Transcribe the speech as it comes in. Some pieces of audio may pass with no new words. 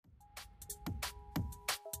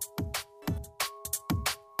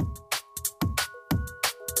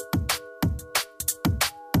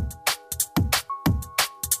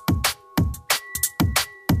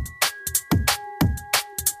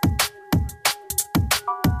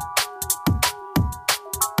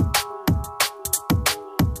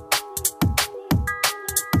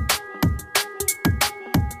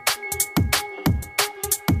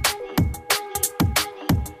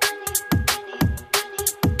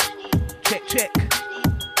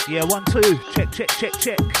Yeah, 1, 2,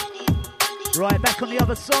 check. Right, back on the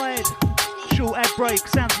other side. Short ad break,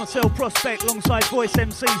 sounds myself, Prospect, alongside Voice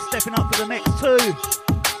MC, stepping up for the next 2.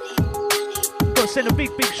 Got to send a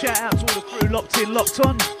big shout out to all the crew locked in, locked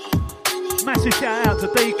on. Massive shout out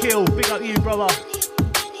to D-Kill, big up you, brother.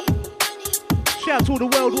 Shout out to all the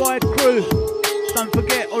worldwide crew. Don't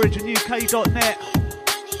forget, originuk.net.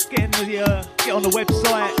 Get on the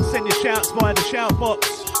website, send your shouts via the shout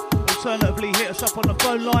box. Alternatively, hit us up on the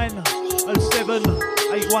phone line 07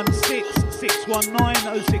 816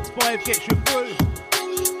 619 065, gets you through.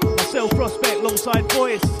 Myself, Prospect, alongside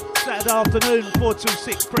Voice, Saturday afternoon, 4 till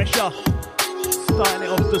 6 pressure. Starting it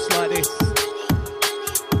off just like this.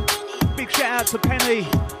 Big shout out to Penny.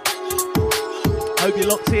 Hope you're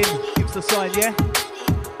locked in, give us a sign, yeah?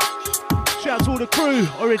 Shout out to all the crew,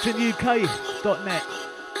 originuk.net.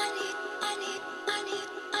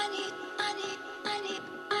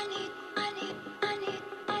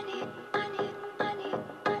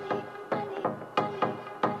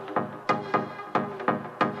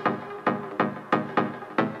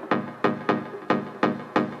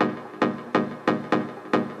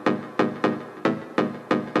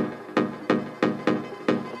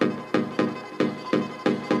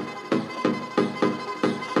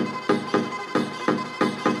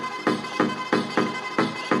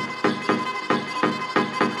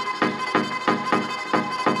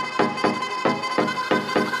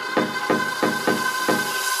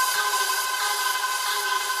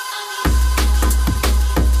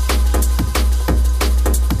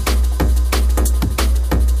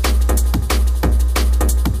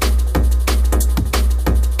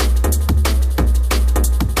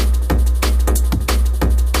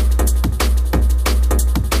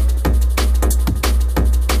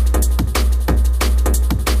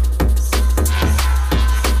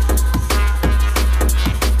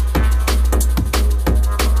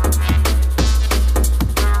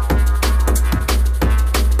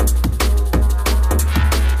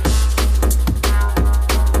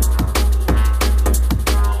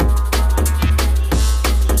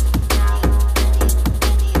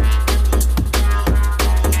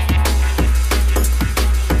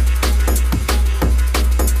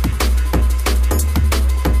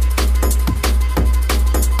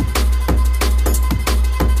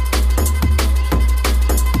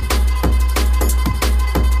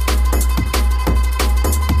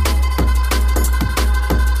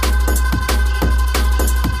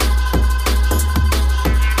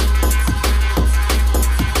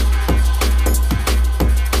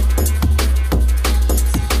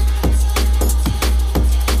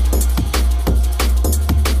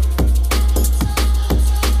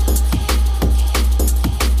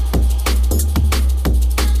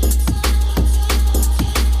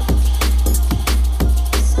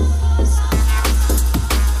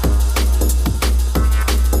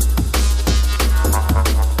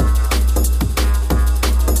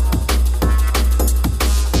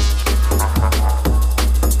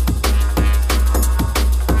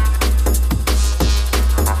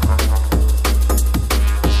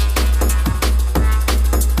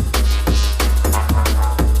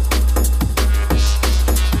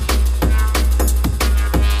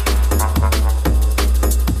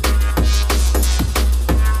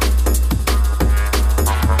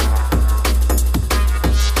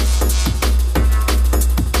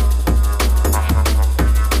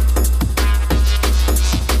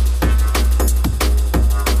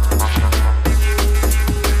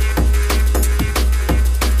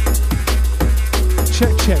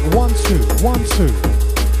 Check, 1, 2, 1, 2.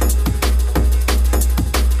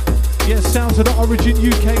 Yeah, sounds of the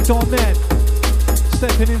originuk.net.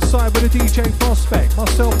 Stepping inside with a DJ Prospect,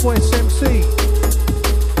 myself, Voice MC.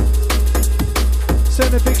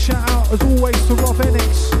 Send a big shout out as always to Rob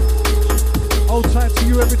Enix. Old time to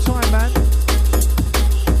you every time, man.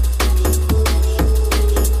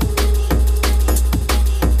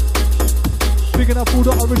 Bigging up all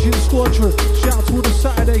the Origin Squadron. Shout out to all the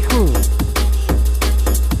Saturday crew.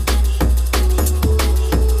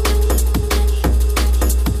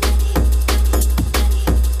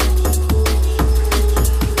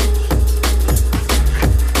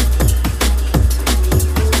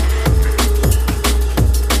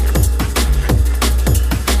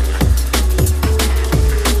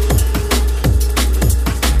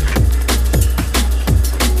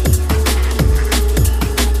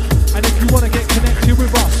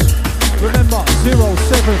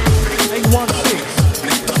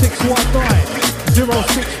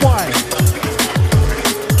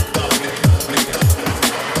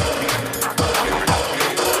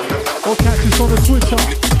 Or catch us on the Twitter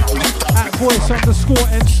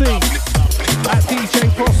 @voice_MC. At DJ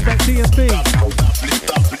Prospect DMB.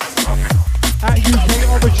 At UK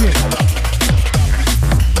Origin.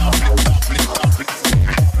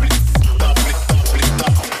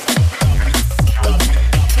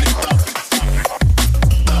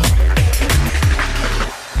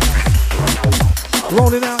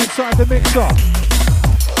 Rolling out inside the mixer.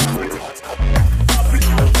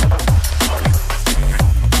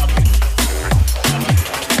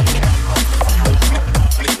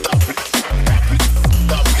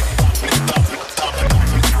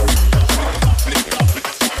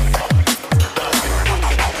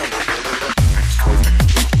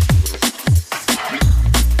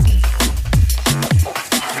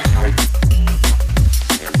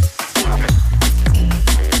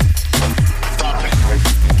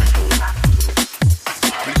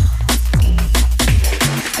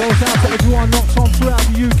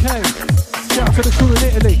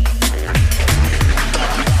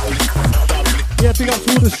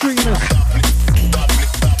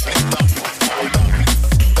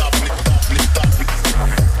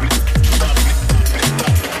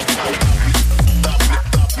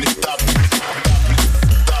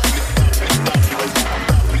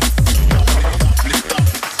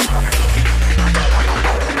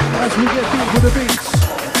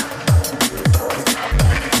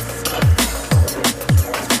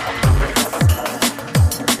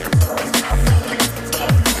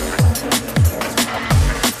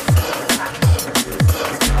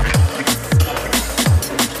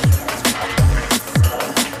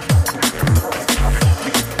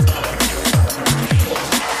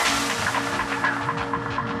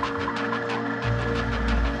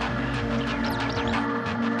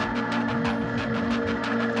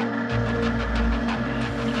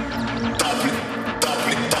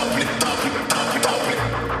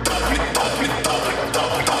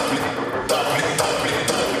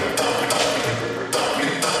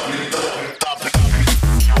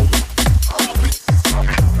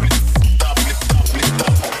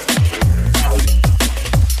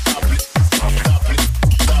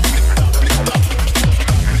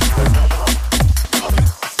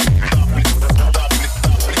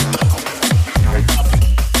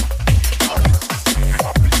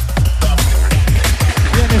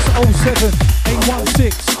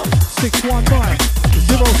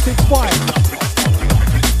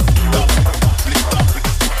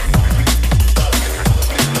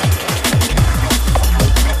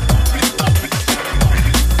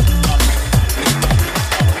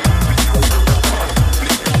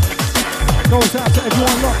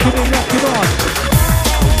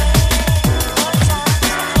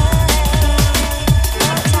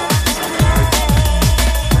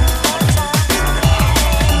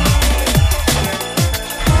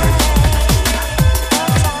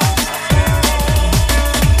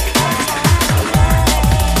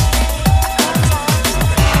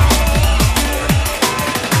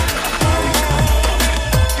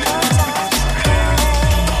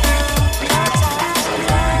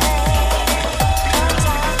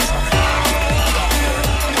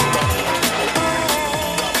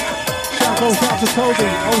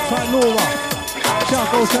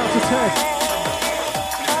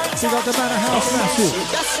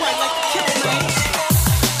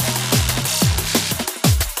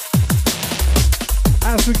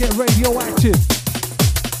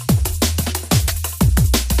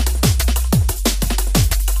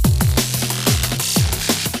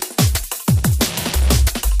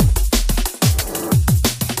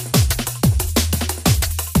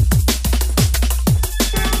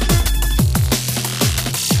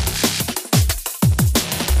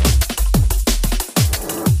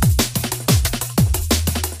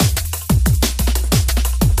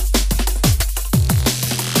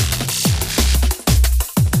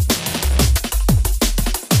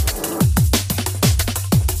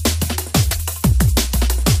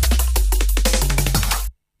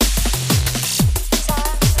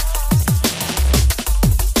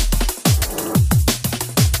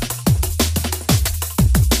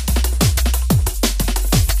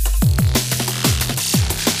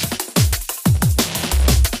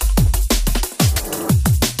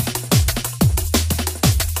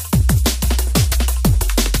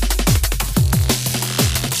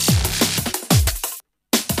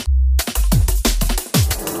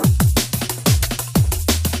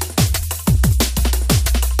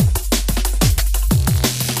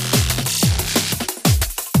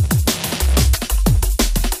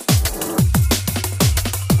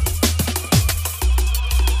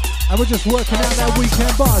 And we're just working out that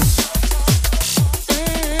weekend buzz.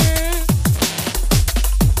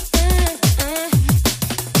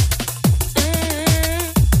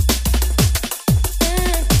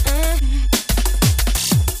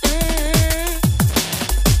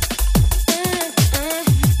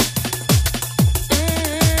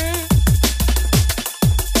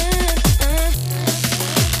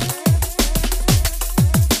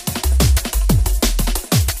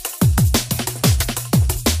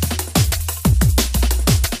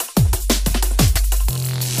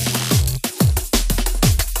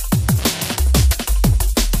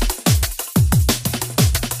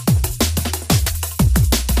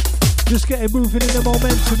 Just getting moving in the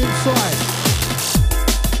momentum inside.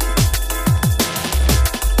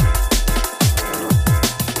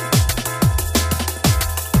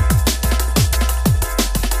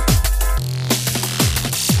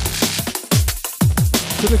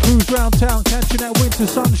 To the cruise round town, catching that winter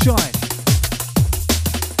sunshine.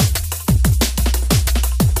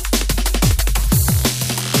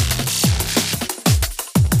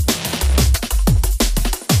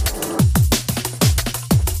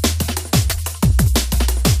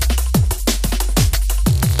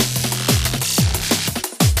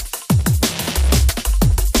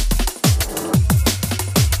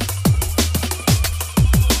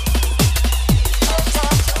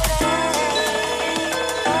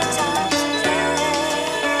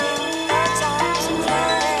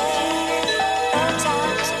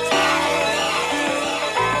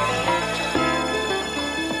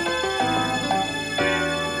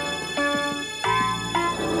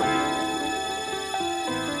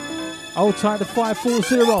 Hold tight to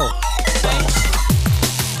 540.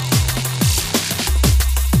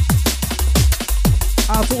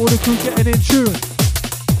 Out to all the crew getting in tune.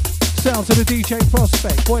 Sounds of the DJ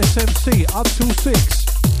Prospect, Voice MC, up till 6.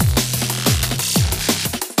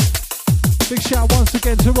 Big shout once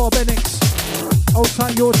again to Rob Enix. Hold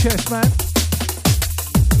tight your chest, man.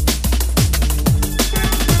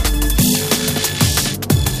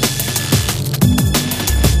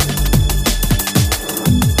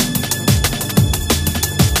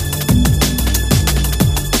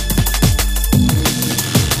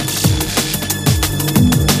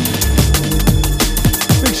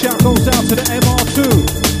 Goes out to the MR2.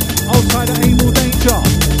 Hold tight to Able Danger.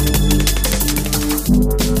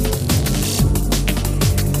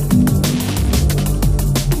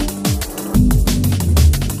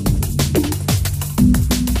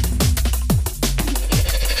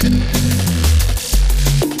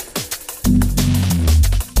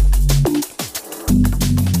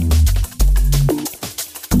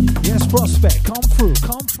 Yes, Prospect, come through,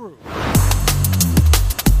 come through.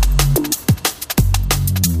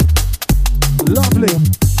 Lovely.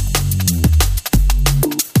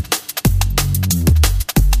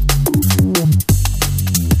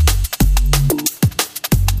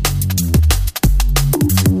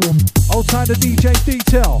 Hold tight to DJ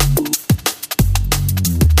Detail.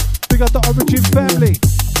 Big up the Origin family.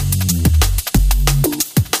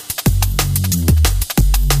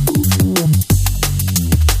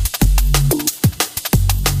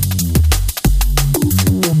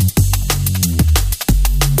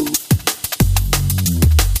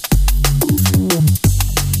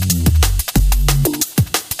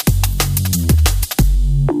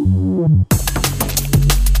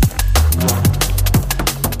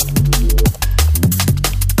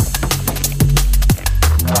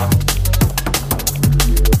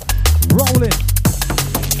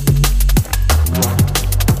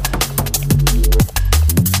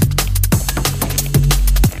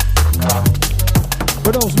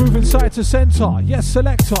 Side to center, yes,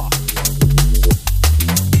 selector.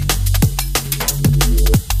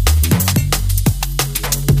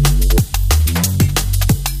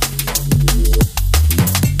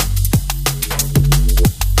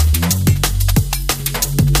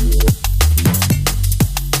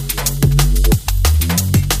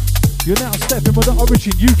 You're now stepping with the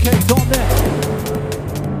Origin UK.net.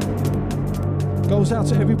 Goes out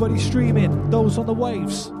to everybody streaming, those on the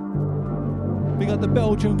waves. We got the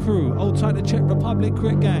Belgian crew, hold tight the Czech Republic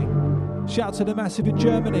Crit Gang. Shout to the massive in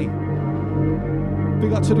Germany.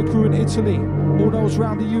 Big up to the crew in Italy, all those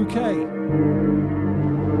around the UK.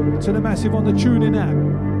 To the massive on the tuning app.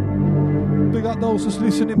 Big up those that's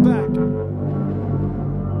listening back.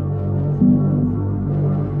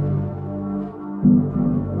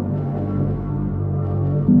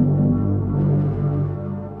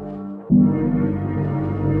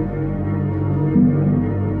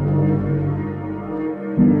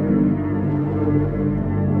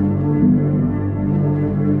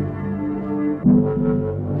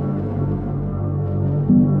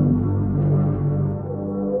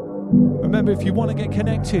 Remember, if you want to get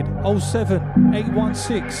connected, 07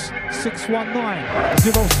 816 619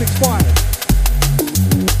 065.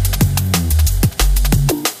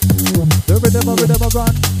 The rhythm of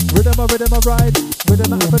run, rhythm of ride,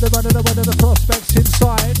 rhythm of run and the prospects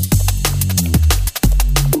inside.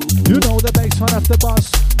 You know the bass on after bus,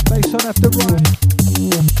 bass on after ride.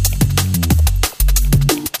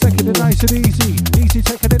 Taking it nice and easy, easy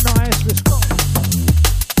taking it nice, let's go.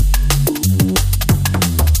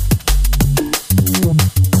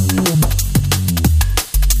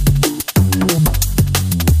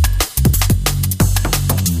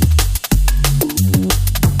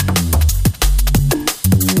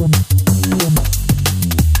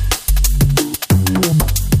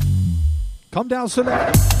 down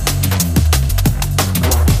select.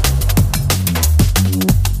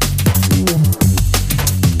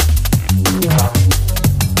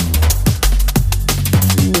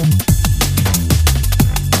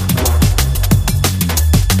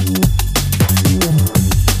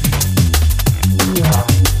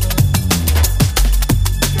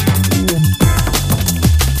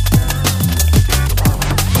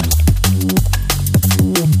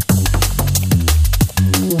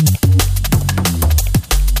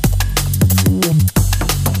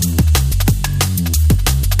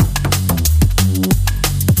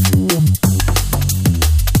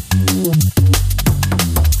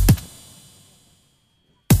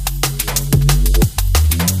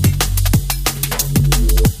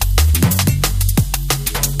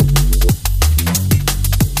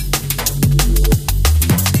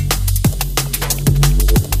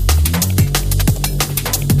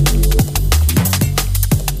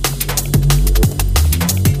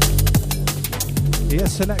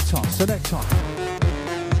 Selector.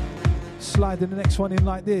 Sliding the next one in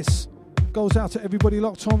like this. Goes out to everybody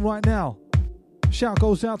locked on right now. Shout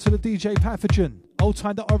goes out to the DJ Pathogen. Old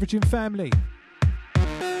time the Origin family.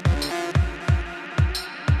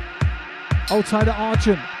 Old time the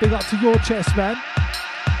Argent. Big up to your chest, man.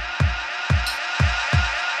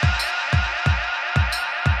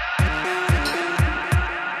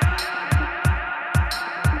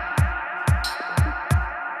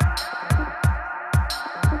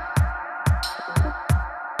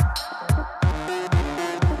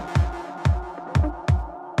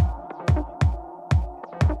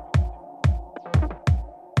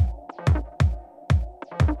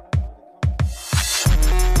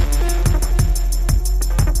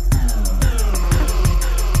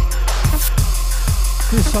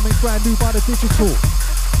 Something brand new by the digital.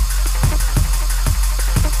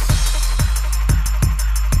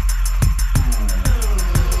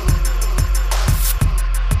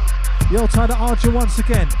 Yo, Tyler Archer once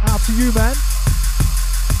again. Out to you, man.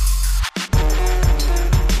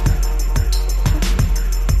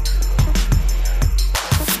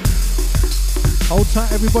 Hold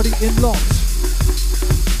tight, everybody in locked.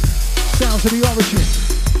 Sounds of the Origin.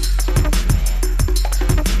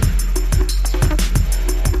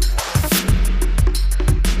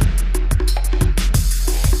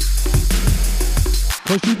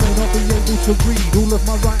 Cause you may not be able to read all of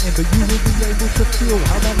my writing, but you will be able to feel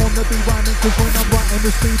how I'm on the beat rhyming. Cause when I'm writing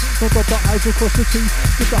the speed, don't dot the eyes across the teeth.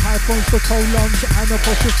 Give the high phones for colons and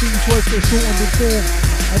apostrophes. Words get shortened in form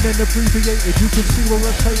and then abbreviated. You can see where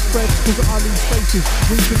I take breaths, cause I leave spaces,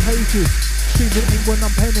 reading pages. Streaming ink when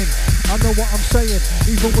I'm penning, I know what I'm saying.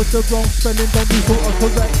 Even with the wrong spelling, don't use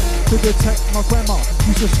autocorrect to detect my grammar.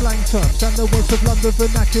 Use the slang terms and the words of London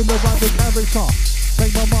vernacular and the character.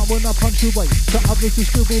 Make my mark when I punctuate. To others to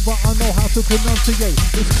scribble, but I know how to pronunciate.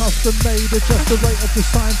 It's custom made, adjust the rate of the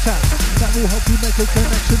syntax. That will help you make a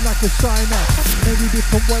connection like a synapse. Many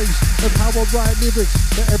different ways of how I write lyrics,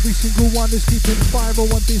 but every single one is keeping viral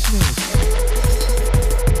on business.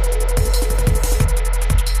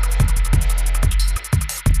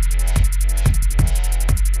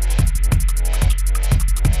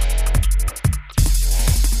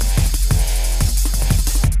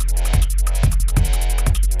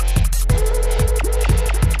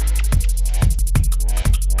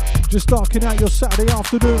 Just darking out your Saturday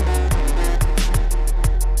afternoon.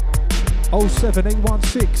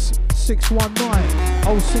 07816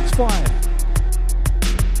 619 065.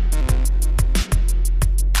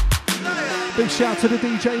 Big shout to the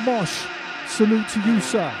DJ Mosh. Salute to you,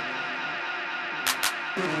 sir.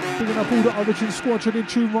 Bigging up all the Origin Squadron in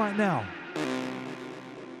tune right now.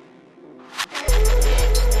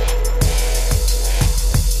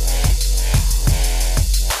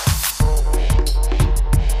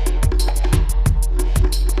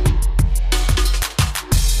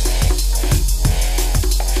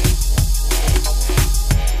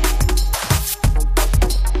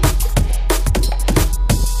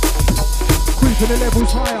 The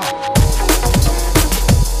levels higher.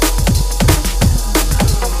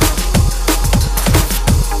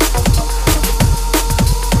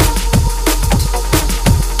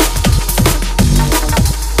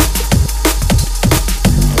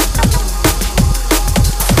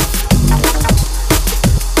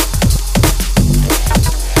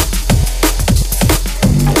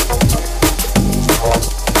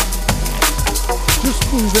 Just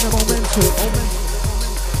moving a momentum.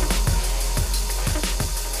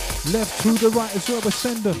 Left to the right is where we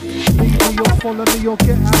send them. Lead me or follow me or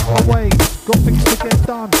get out of the way. Got things to get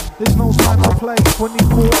done. There's no time to play,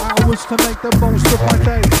 24 hours to make the most of my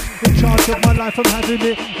day. In charge of my life, I'm having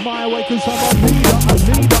it my way, cause I'm a leader,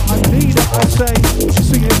 I say.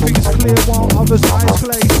 Seeing things clear while others' eyes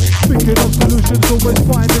glaze. Thinking of solutions, always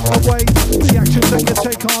finding a way. The actions that you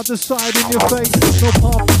take are deciding your fate. No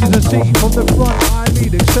path is a seat from the front, I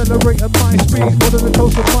lead. Accelerate at my speed, follow the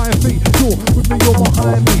toes of my feet. You're with me, you're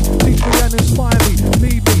behind me. Teach me and inspire me,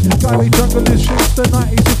 lead me. Guide me, jungle is since the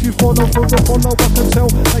 90s. If you follow, I can tell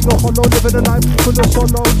that you're hollow, living a life full of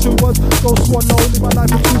sorrow. 2 words, go swallow, live my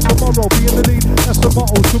life until tomorrow. Be in the lead, that's the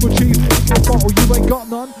motto. To achieve, you can bottle, you ain't got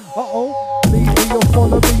none. Leave me or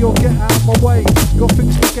follow me or get out my way. Got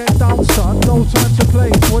things to get done, son, no time to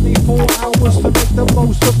play. 24 hours to make the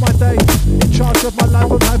most of my day. In charge of my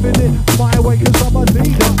life, I'm having it my way, cause I'm a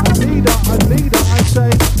leader, I say.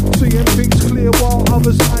 Seeing things clear while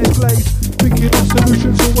others' eyes glaze. Thinking of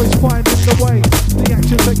solutions, always finding the way. The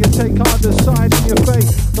actions that you take are deciding your fate.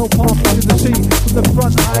 No path to the sea, from the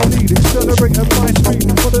front I lead. Accelerate at my speed,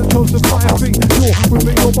 for the toes of my feet. You're with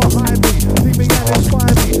me, you're behind me. Lead me and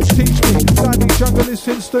inspire me, teach me. Guide me, jungle is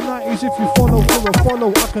since the 90s. If you follow,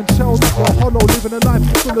 I can tell that you're hollow. Living a life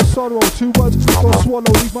full of sorrow. 2 words, go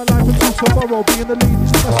swallow. Leave my life until tomorrow. Be in the lead,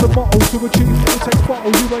 that's the motto. To achieve, it takes bottle.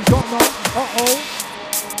 You ain't got none.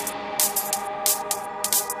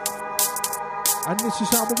 And this is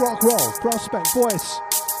how we rock roll. Prospect voice.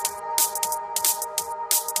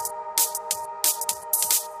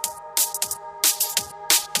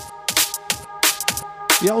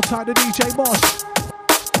 The old time to DJ Mosh.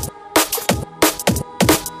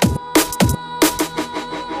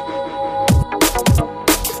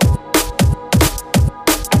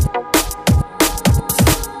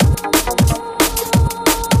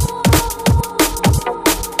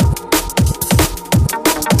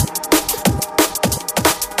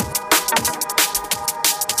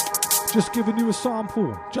 Just giving you a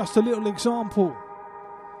sample, just a little example.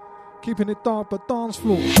 Keeping it dark but dance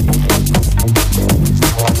floor.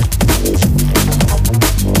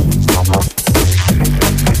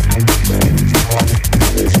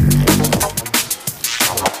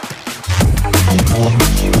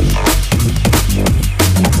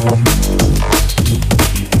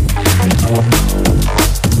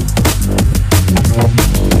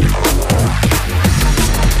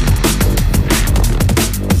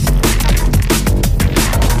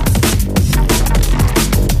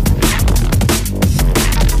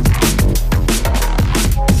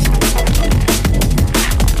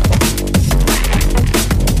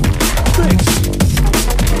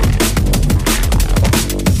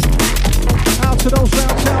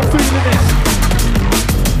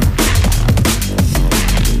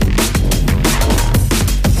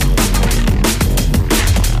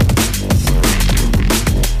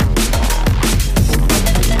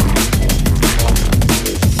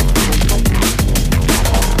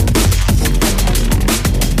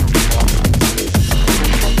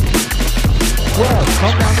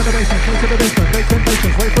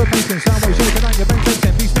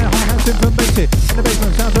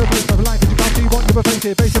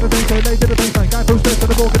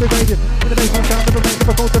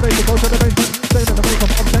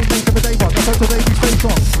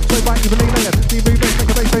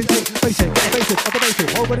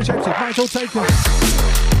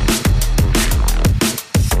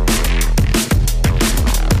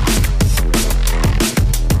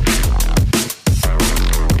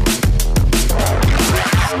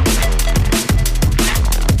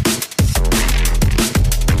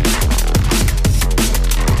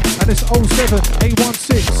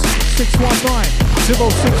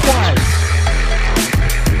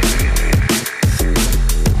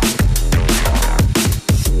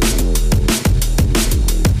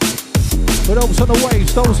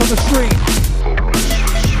 Those on the street.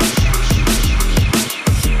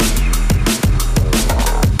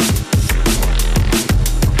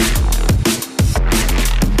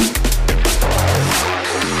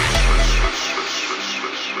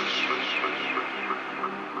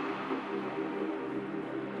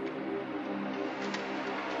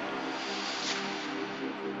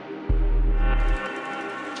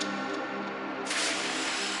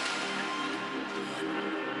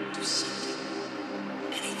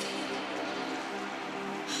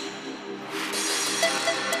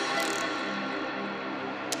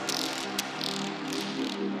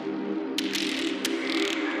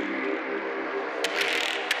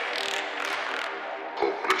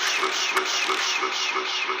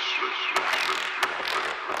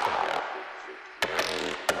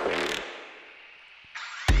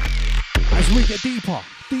 As we get deeper.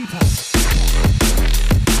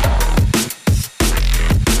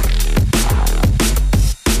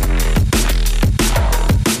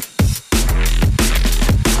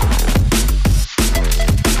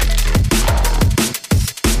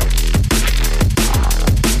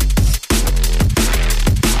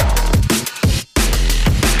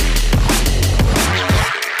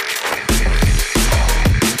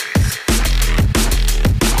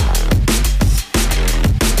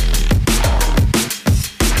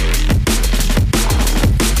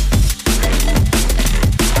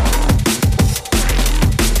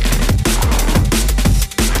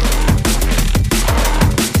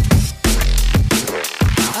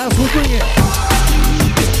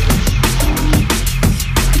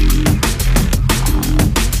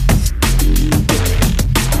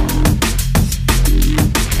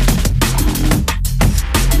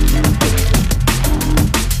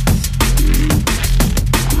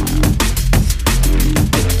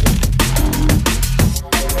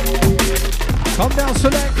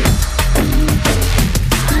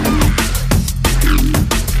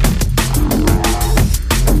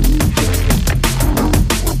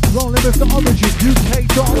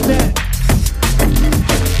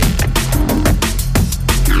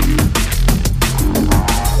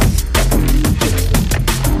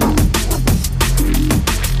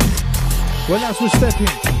 Well, as we're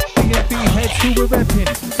stepping, DMB heads who we're repping.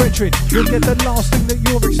 Brethren, you'll get the last thing that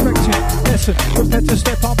you're expecting. Lesson, prepare to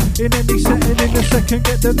step up in any setting. In a second,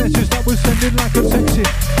 get the message that we're sending like a texting.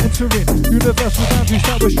 Entering universal boundaries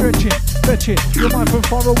that we're stretching. Fetching your mind from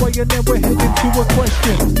far away and then we're heading to a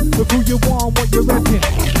question of who you are and what you're repping.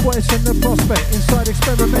 Voice and the prospect, inside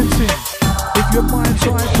experimenting. If your mind's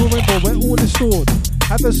eye to remember where all is stored.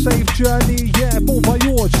 Have a safe journey, yeah, bought by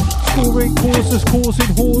George. Scoring causes,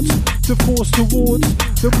 causing hordes to force towards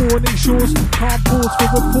the morning shores. Can't pause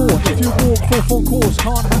for report. If you walk forth on course,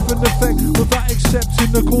 can't have an effect without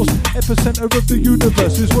accepting the course. Epicenter of the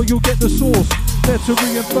universe is where you'll get the source. There to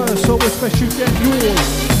reimburse, so especially get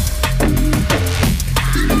yours.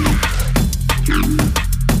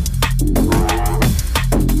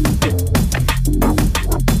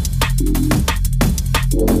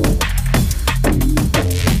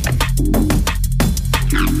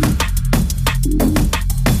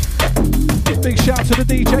 Big shout to the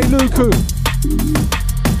DJ Luku.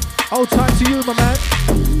 Hold tight to you, my man.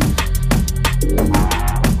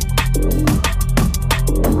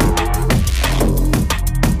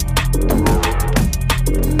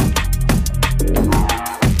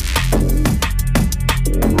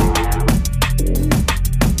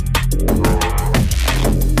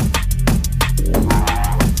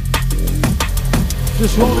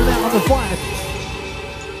 Just rolling out on the vibe.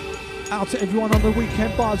 Out to everyone on the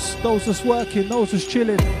weekend buzz, those that's working, those that's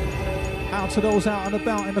chilling. Out to those out and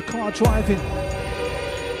about in the car driving.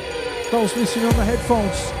 Those listening on the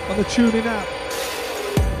headphones, on the tuning app.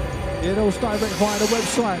 Yeah, those direct via the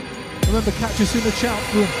website. Remember, catch us in the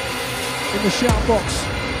chat room, in the shout box.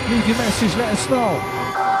 Leave your message, let us know.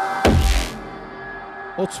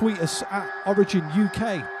 Or tweet us at Origin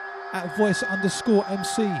UK, at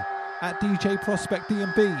voice_MC, at DJ Prospect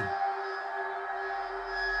DMB.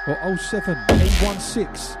 Or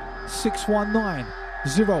 07816 619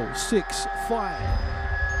 065.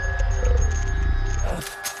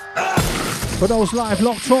 For those live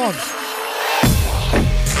locked on.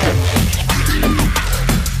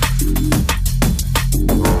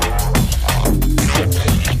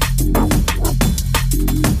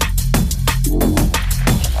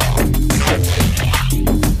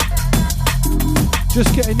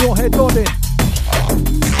 Just getting your head nodding.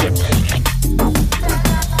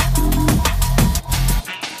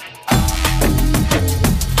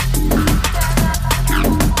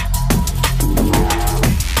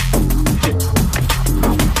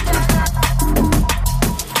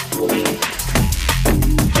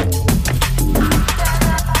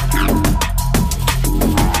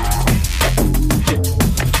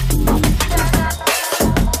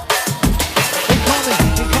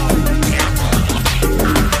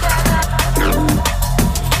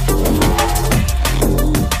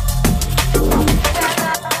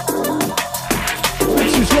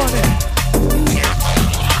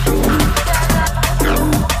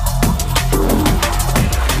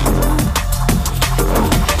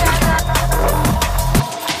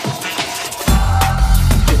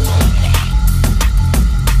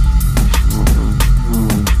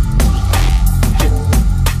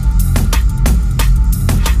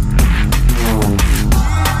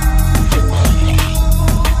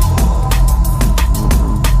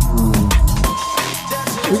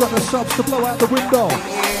 To blow out the window.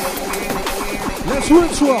 Let's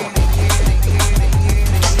rinse roll.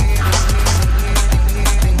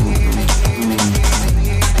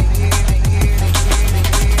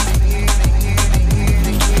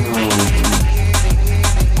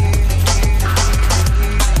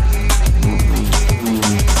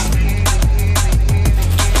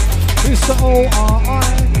 It's the ORIGIO.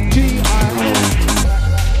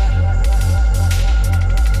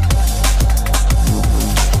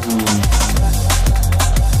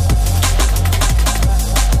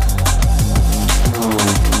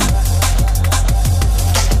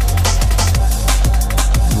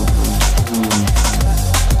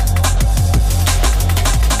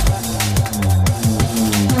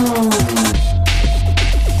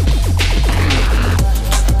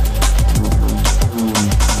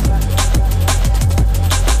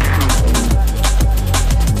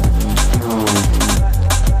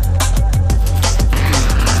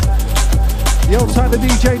 The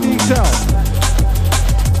DJ Detail.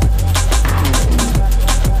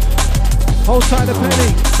 Hold tight the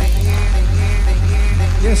penny.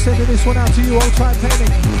 Yes, sending this one out to you, hold tight penny.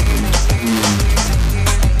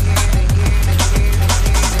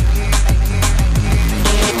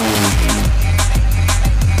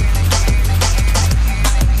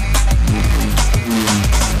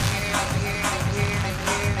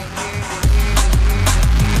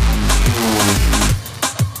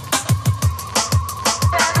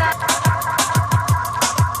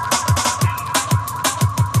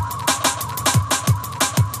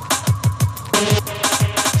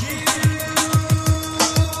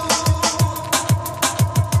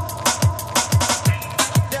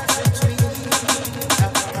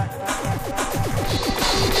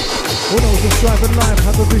 strive in life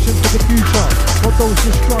have a vision for the future. For those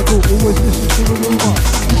who struggle, always listen to the rumour.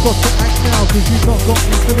 You've got to act now cause you've not got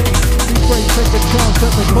infinity. Be brave, take a chance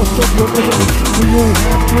at the cost of your liberty. We all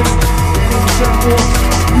have dreams, needs and wants.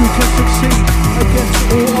 You can succeed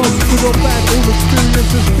against all odds, good or bad. All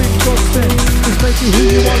experience has been God sent. Just make you who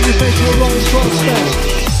you are, you make your own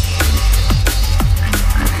prospect.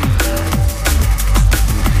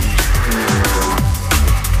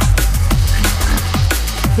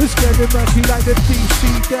 It's getting murky like the DC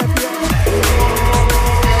debut.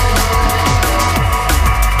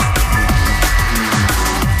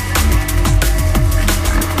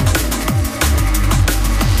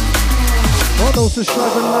 What those who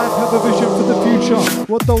strive in life have a vision for the future.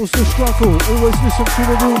 What those who struggle, always listen to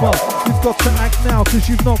the rumour. You've got to act now cause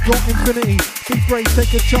you've not got infinity. Be brave,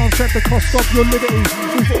 take a chance at the cost of your liberty.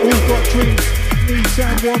 We've all got dreams, needs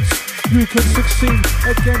and wants. You can succeed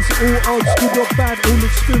against all odds, good or bad. All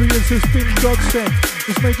experience has been God sent.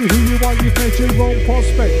 It's made you who you are, you've made your own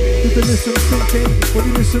prospect. You can listen, sink in when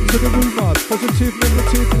you listen to the rumours. Positive,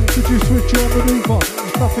 negative, could you switch your manoeuvre?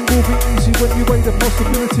 Nothing will be easy when you weigh the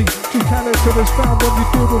possibility. True character is found when you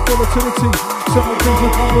deal with volatility. Certain things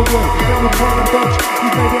will come your way, then you try and dodge. You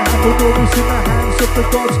made it happen, all is in the hands of the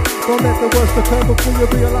gods. Don't let the words occur before you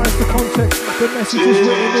realise the context. The message is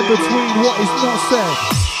written in between what is not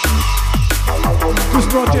said.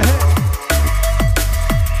 Just nod your head.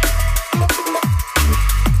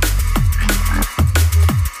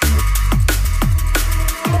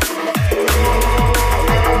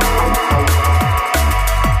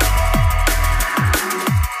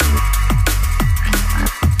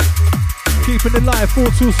 Keeping it live, 4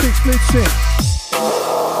 till 6 blitzing.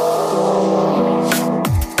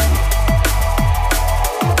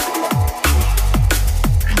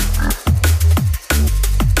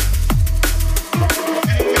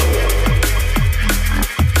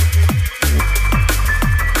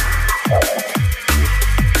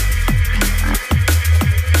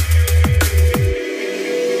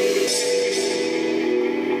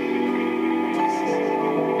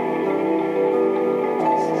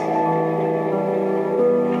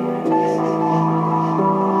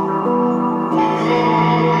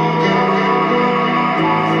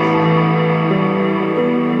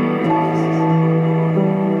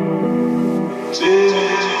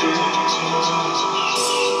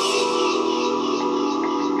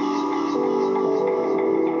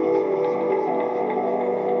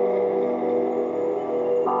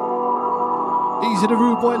 Easy the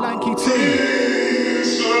rude boy Lanky T.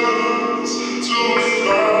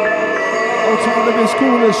 Old time of his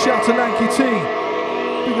schoolers, shout to Lanky T.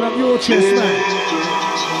 Picking up your chest, man.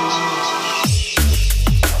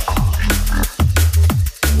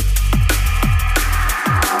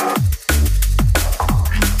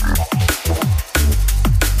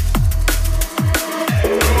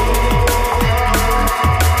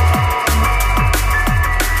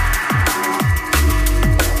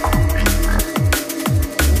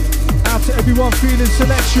 Everyone feeling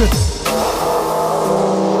selection.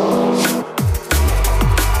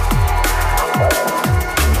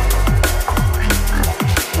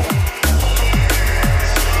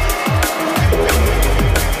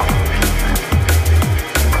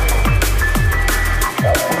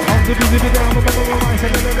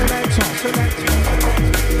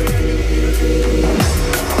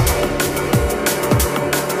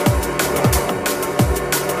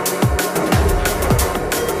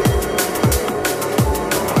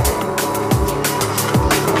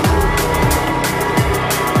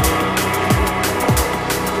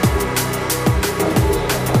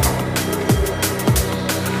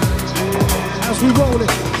 We roll it.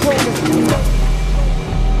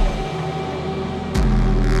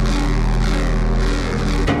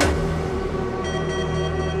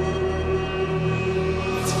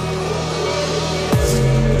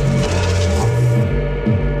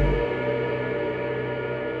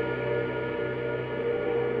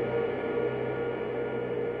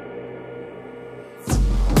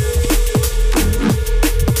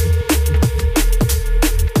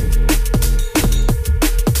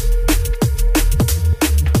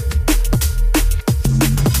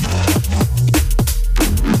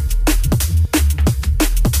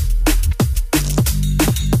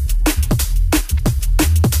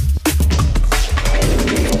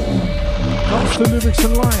 the lyrics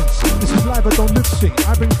and lines. This is live, I don't lip sync.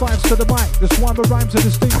 I bring vibes to the mic. That's why my rhymes are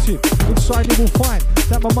distinctive. Inside you will find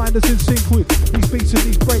that my mind is in sync with these beats and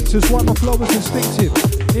these breaks. That's why my flow is instinctive.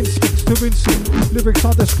 Instincts to instinct. Lyrics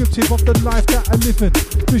are descriptive of the life that I live in.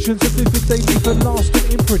 Visions of living, they leave a lasting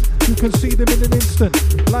imprint. You can see them in an instant.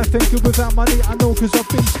 Life ain't good without money, I know, cause I've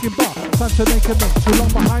been skin bar. Time to make amends. Too long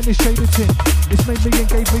behind this shaded tint. It's made me and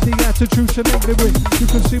gave me the attitude to make me win. You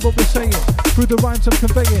can see what we're saying through the rhymes I'm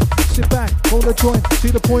conveying. Sit back, hold a joint, see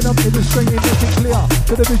the point I'm illustrating. Make it clear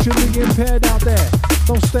to the visually impaired out there.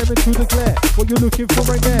 Don't stare into the glare. What you're looking for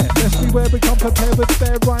right there. Let's beware, become prepared with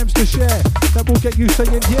fair rhymes to share. That will get you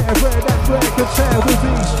saying, yeah, rare that rare could tear with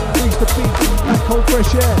ease. Ease the beat and cold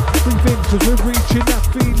fresh air. Breathe in, cause we're reaching that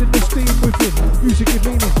feeling, the steam within. Music give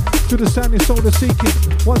meaning to the sound your soul is seeking.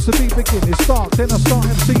 Once the beat begins, it's dark, then I start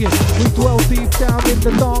MCing. We dwell deep down in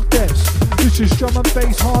the dark depths. This is drum and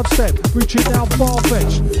bass hard step, reaching out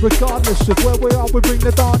far-fetched. Regardless of where we are, we bring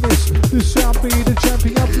the darkness. This sound be the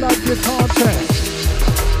champion, blood you can't test.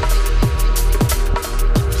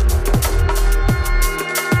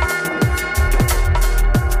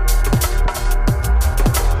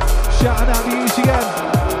 Shouting out the ECM,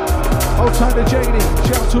 old time to JD,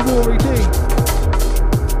 shout to Rory D.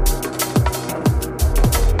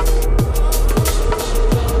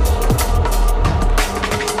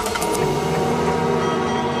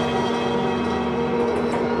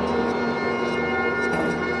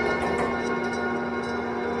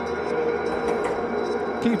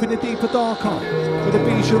 Keeping it deeper darker, with the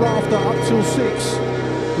beats you're after up till 6.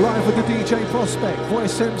 Live with the DJ Prospect,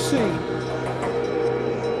 Voice MC.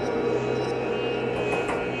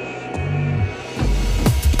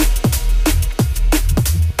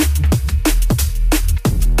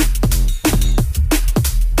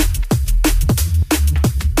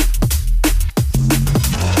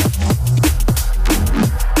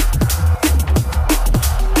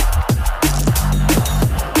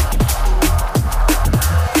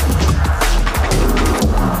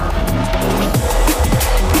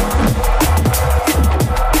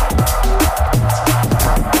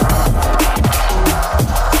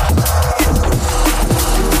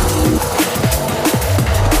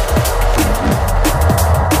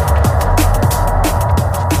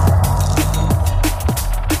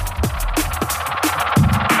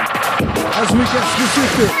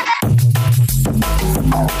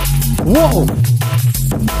 Whoa!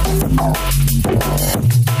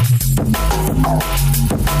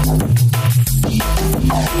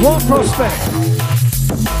 One Prospect.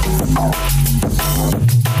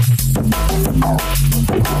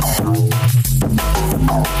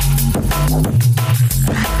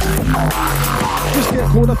 Just get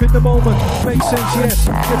caught up in the moment, makes sense, yes.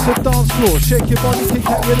 Get to the dance floor, shake your body, kick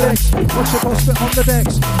out your legs. Watch your prospect on the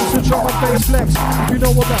decks, it's a drum and bass flex. If you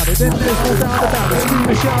know about it, then there's no doubt about it. Scream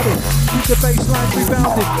and shout it, keep the bass line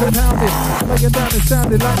rebounded, compounded. Laying down and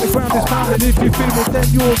sounding like the ground is pounded. If you feel it, then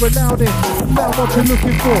you're allowed it. Found what you're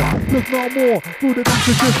looking for, look no more. Through the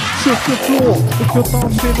beats, just shook the floor. If you're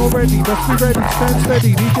dancing already, let's be ready, stand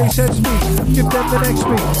steady. DJ said speed, give them the next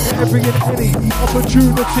beat. Every and any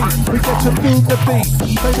opportunity, we get to move the beat.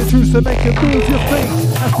 Play the tunes to make you move your feet.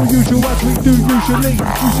 As per usual, as we do usually.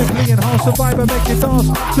 Musically enhance the vibe and make you dance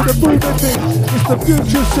to the moving beat. It's the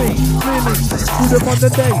future see, clearly. Through the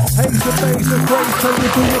modern day, haze and bass and praise. Tell you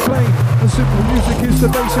to your plane. And simple music is the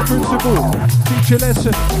basic principle. Teach a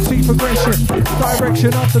lesson, see progression.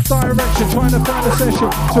 Direction after direction, trying to find a session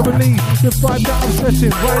to relieve the vibe that I'm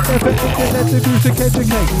stressing. Right there for thinking, let the music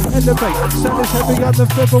educate, elevate. Sound is heavier than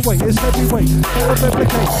featherweight, it's heavyweight. Never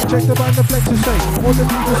replicate, check the mind, the flex and say. All the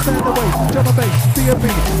people stand away, drum and bass, D&B.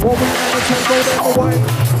 While we entertain, go them away.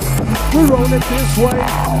 We're rolling this way.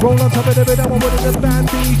 Roll on top of the bit, I'm with the band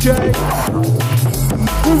DJ.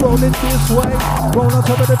 We're rolling this way. Roll on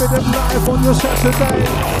top of the bit, live on your Saturday.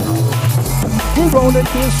 We're rolling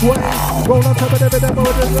this way. Roll on top of the bit, I'm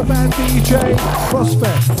with the band DJ.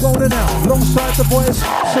 Prospect, rolling out alongside the boys,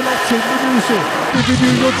 selecting the music. Giving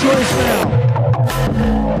you your choice now.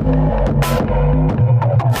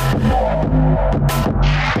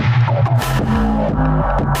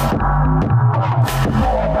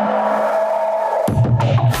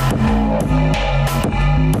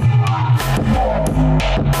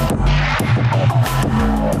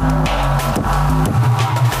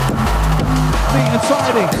 Neat and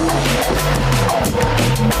tidy.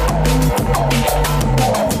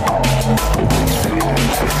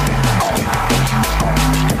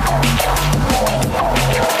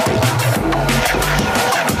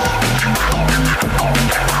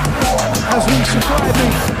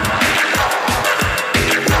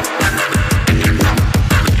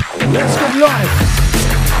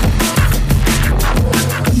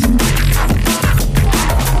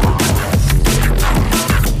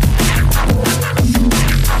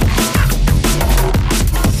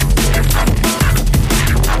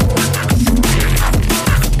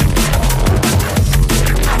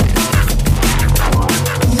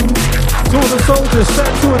 To all the soldiers,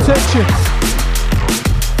 stand to attention.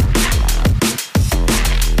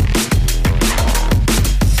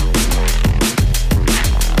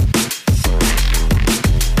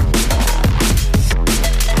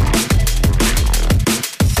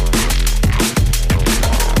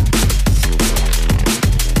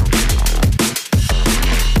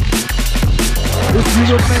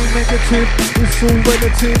 Remain negative, it's all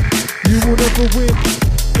relative. You will never win.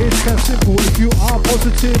 It's that simple. If you are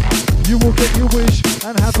positive, you will get your wish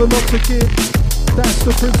and have a lot to give. That's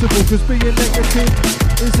the principle, cause being negative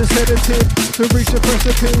is a sedative. To reach a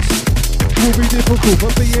precipice will be difficult,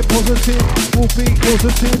 but being positive will be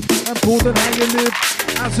positive and broaden how you live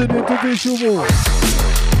as an individual.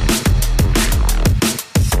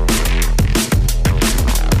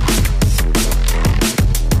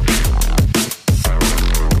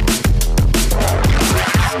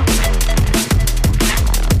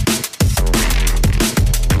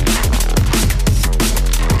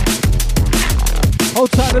 Hold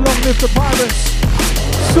tight and long live the pirates.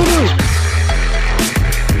 Salute.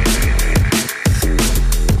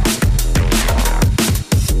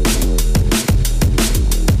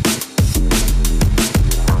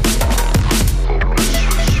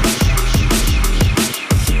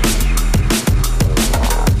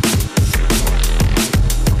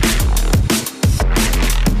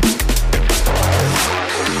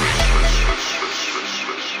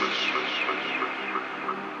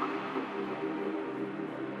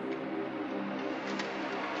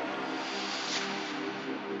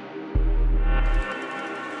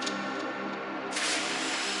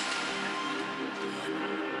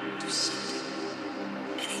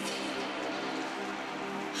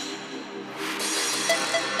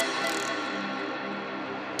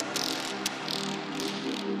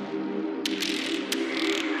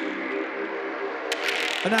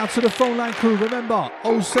 And now to the phone line crew, remember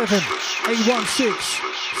 07 816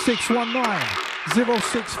 619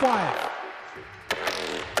 065.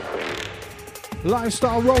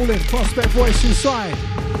 Lifestyle rolling, prospect voice inside.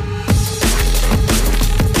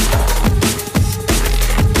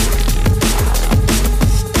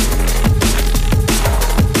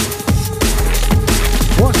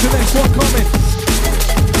 What's the next one coming?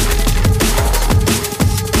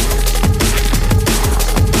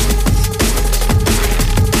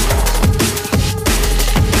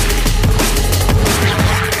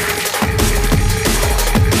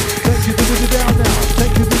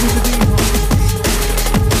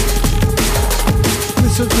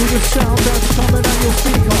 Listen to the sound that's coming out your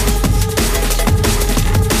speaker.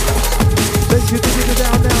 Take your diggity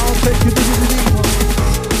down now, take your diggity deeper.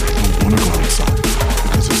 Don't wanna go outside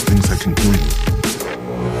because there's things that can kill you.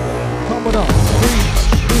 Come on up, breathe,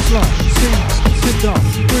 Islam, sing, sit down,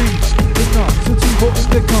 breathe, ignite, sativa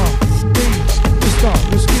indica, breathe, Mr.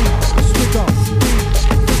 Whiskey, swigger, breathe,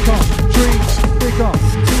 picker, dream, bigger,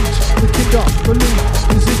 teach, the kidder, believe,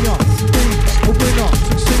 is in ya, breathe, a winner,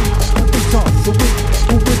 succeed, and victor, the weak,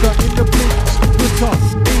 will wither in the blink, winter,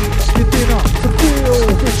 eat your dinner, to feel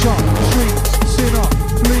richer, street, sinner,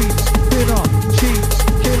 bleed, dinner, cheat,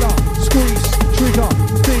 killer, squeeze, trigger,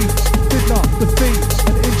 thief, fiddler, defeat,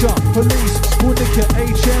 and injure, police, will nick your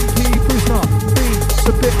HMP prisoner, beat,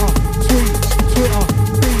 so bitter, sweet, Twitter,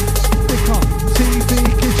 beat, thicker, TV,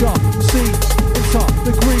 kitcher, see, enter,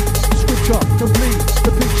 the Greek, scripture, complete,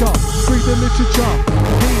 the picture, read the literature,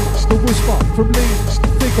 heed, the whisper, from lead,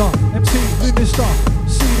 figure, MC, minister,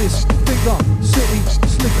 see this, finger, city,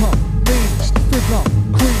 slicker, mean, fiddler,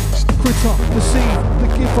 creep, critter, deceive, the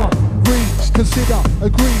giver, read, consider,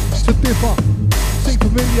 agree, to differ, see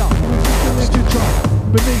familiar, with the literature,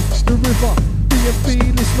 beneath the river, B&B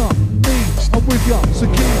listener, me, I'm with ya, so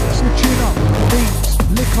keep your chin up, eat,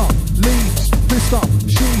 liquor, leave, fist up,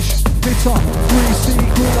 sheesh, hitter, 3C,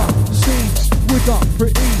 griller, see, with her,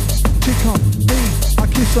 pretty, chicker, me, I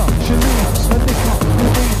kiss her, she leave, a liquor, we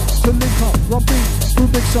need to link up, run beat, through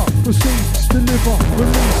mix up, proceed, deliver,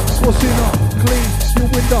 release, what's in her, clean, your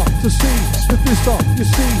window, to see, the vista, you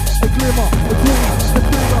see, a glimmer, a gleam, a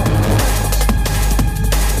glimmer.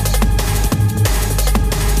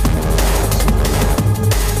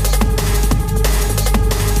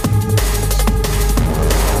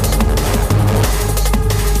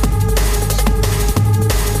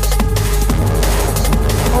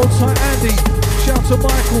 Andy, shout to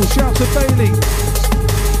Michael, shout to Bailey.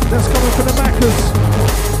 That's coming from the Maccas.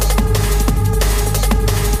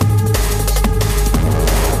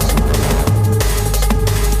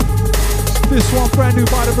 This one brand new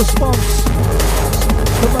by the Response.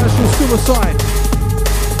 Commercial Suicide.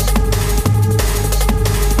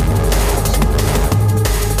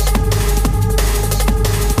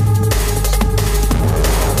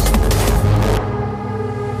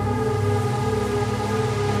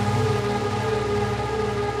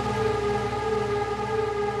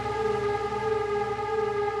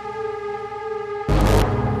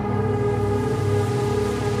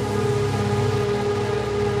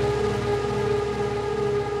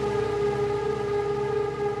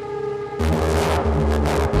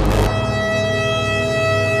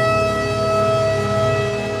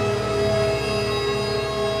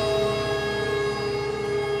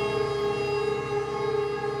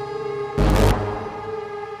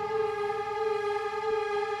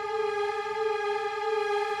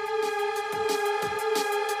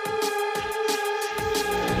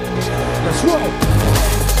 Maxwell.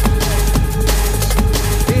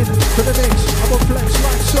 To the mix, I'm on flex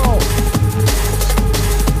like so.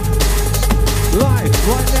 Live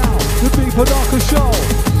right now, the Beat Darker Show.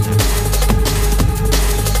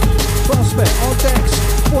 Prospect on decks,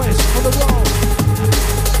 voice on the roll.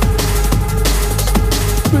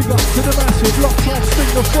 Big up to the massive, lock off,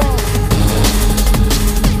 sting the phone.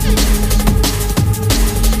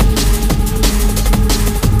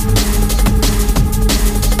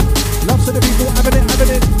 Love to the people having it,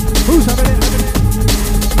 having it. Who's having it, having it?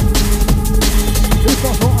 Who's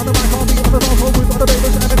possible on the mic, on the dance floor, we've got the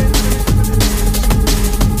babies having it.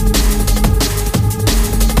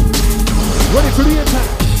 Ready for the impact.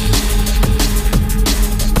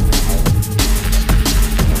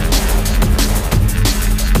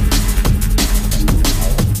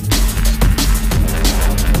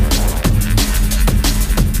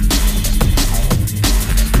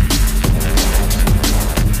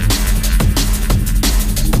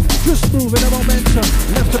 Just moving the momentum,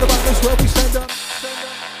 left to the back, that's where we send up.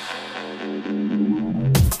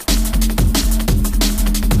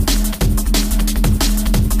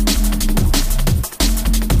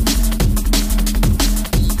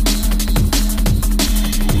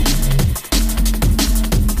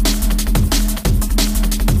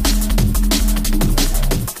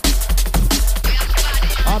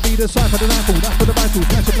 Decipher the rifle, that's for the vital.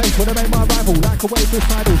 Catch a place where they make my rival. Like a wave this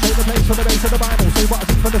title. Save the place for the base of the Bible. Say what I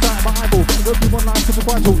think from the side of my eyeball. Getting good people online to the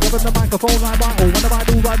vital. Giving the microphone like vital. When the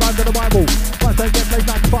Bible right lines to the Bible. Once they get played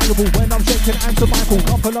like viable. When I'm shaking hands to Michael.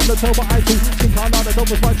 Can't pull on the tail but I too. Think I know that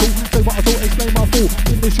was vital. Say what I thought, explain my fool.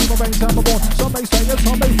 In this human brain time I'm born. Some may say and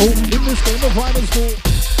some may fall. In this game of rhyme and school.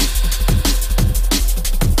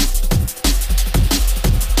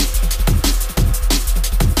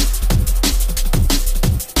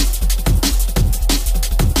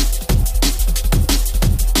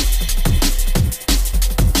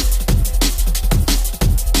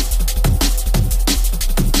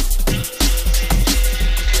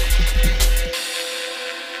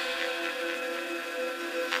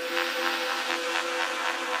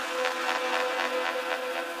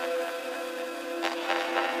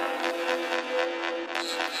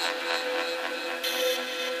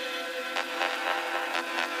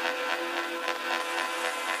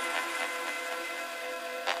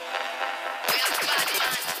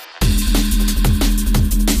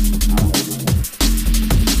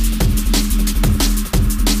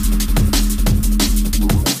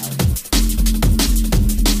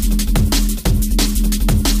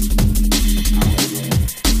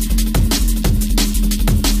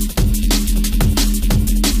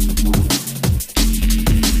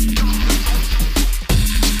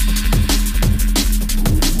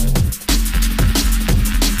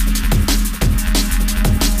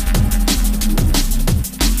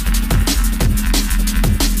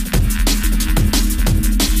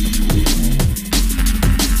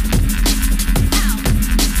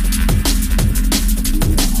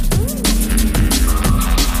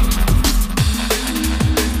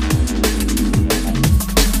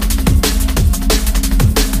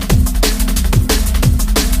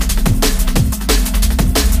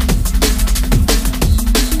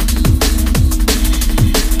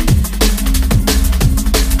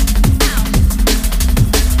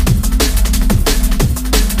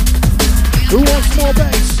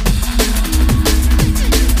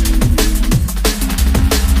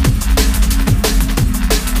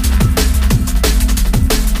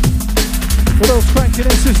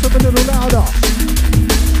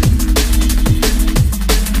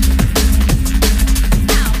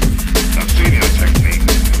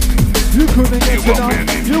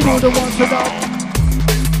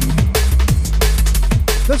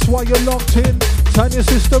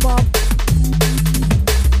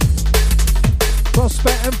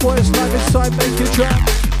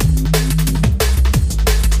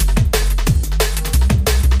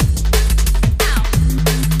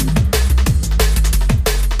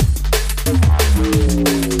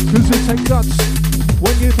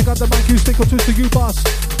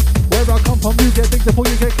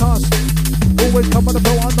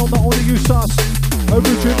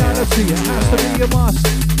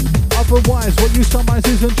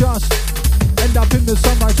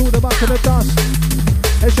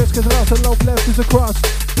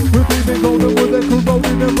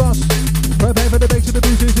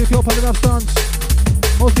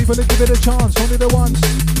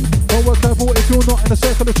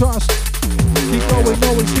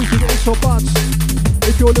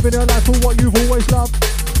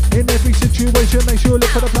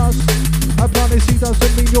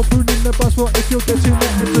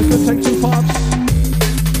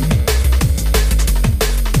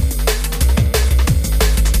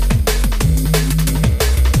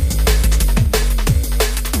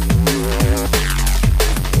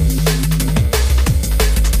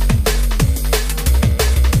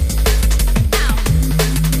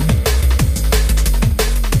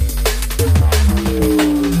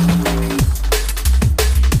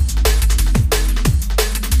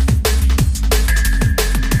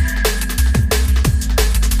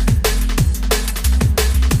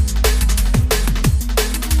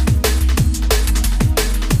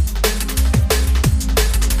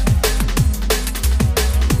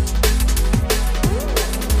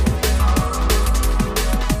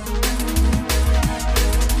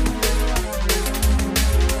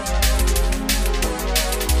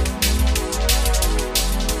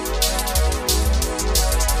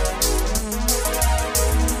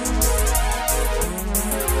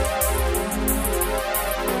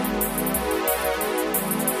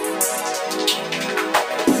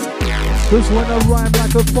 Cause when I rhyme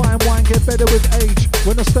like a fine wine, get better with age.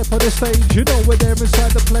 When I step on the stage, you know we're there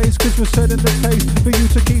inside the place. Cause we're setting the pace for you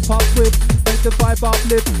to keep up with. Make the vibe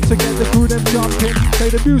uplift, to get the crew them jumping.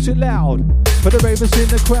 Play the music loud, for the ravers in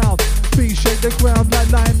the crowd. Feet shake the ground like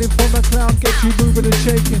lightning from a clown. Get you moving and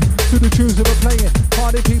shaking to the tunes that we're playing.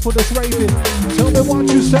 Party people that's raving, tell me what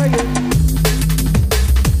you saying.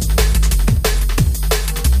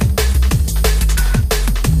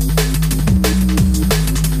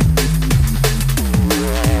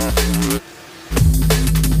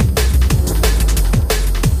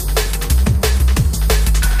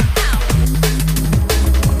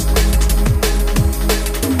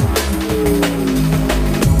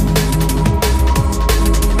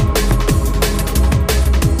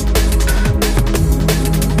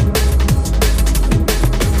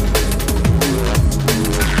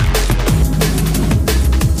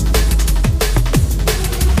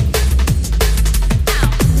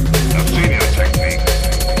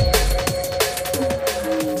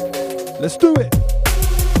 Let's do it.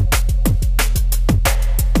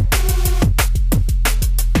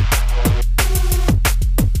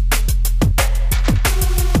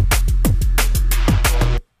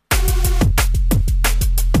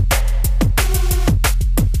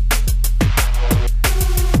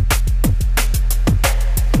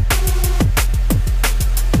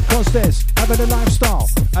 Cause there's having a lifestyle,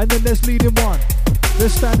 and then there's leading one.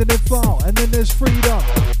 There's standing in file, and then there's freedom.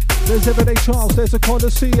 There's everyday trials, there's a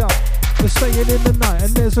coliseum. There's staying in the night,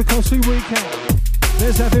 and there's a costly weekend.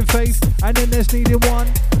 There's having faith, and then there's needing one.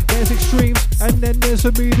 There's extremes, and then there's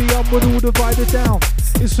a medium with all divided down.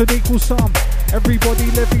 It's an equal sum. Everybody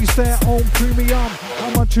levies their own premium. How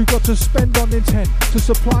much you got to spend on intent to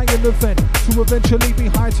supply an event, to eventually be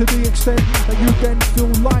high to the extent that you then feel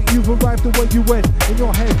like you've arrived the way you went in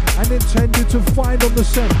your head and intended to find on the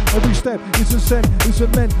scent. Every step is a scent, is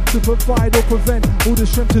it meant to provide or prevent all the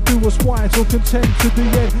strength to do what's wise or content to the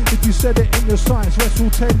end. If you said it in your sights, rest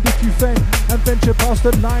will tend if you fend and venture past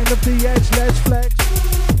the line of the edge. Let's flex.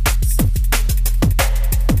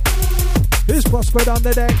 It's Prospered on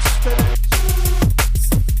the decks.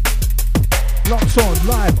 Locks on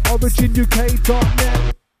live,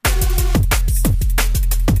 originuk.net.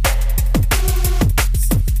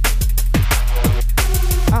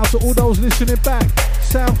 Out to all those listening back,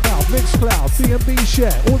 SoundCloud, Mixcloud, B&B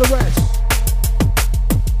Share, all the rest.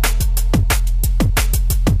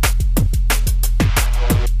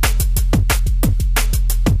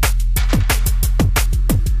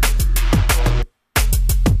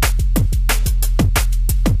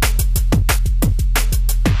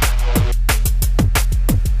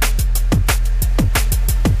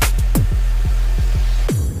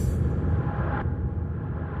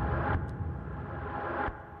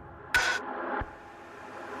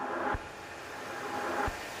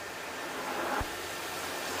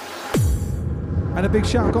 And a big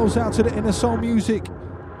shout goes out to the Inner Soul Music.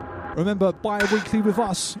 Remember, bi-weekly with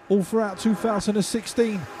us all throughout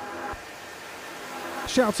 2016.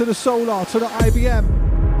 Shout to the Solar, to the IBM.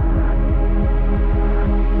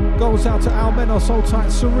 Goes out to Al Menos, Old Tight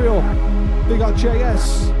Surreal. Big up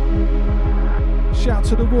JS. Shout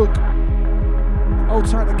to the Wook. Old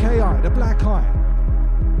Tight the KI, the Black Eye.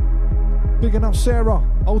 Bigging up Sarah,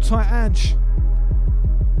 Old Tight Ange.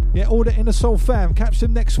 Yeah, all the Inner Soul fam. Catch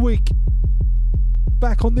them next week.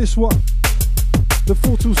 Back on this one, the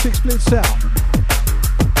 426 Blitz out.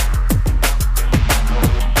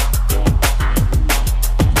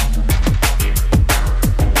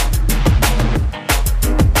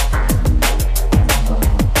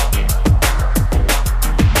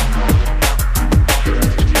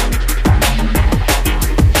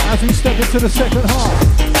 As we step into the second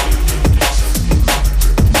half.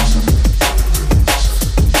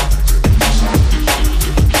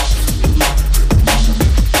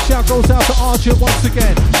 Shout goes out to Archer once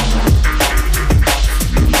again.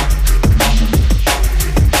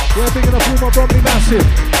 We're big enough room on Bromley Massive.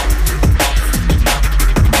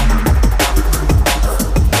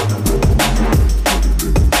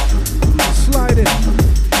 Sliding.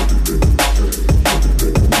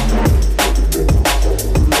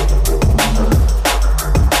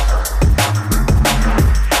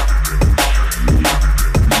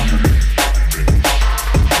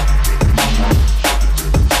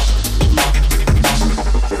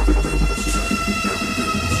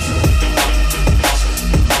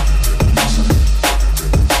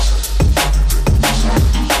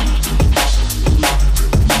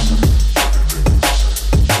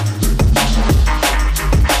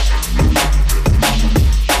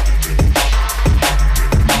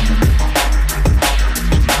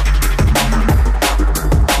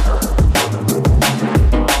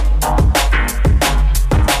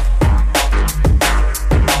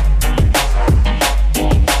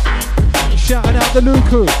 the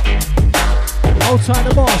Luku. Hold tight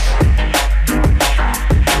the Mosh.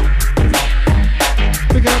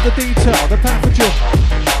 Big up the Detail, the Pathogen.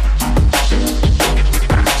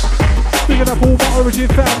 Big up all my Origin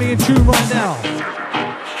family in tune right now.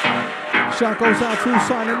 Shout goes out to all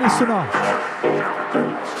silent listener.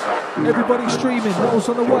 Everybody streaming, those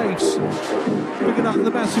on the waves. Big up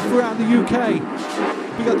the massive throughout the UK.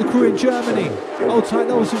 Big up the crew in Germany. Hold tight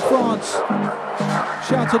those in France.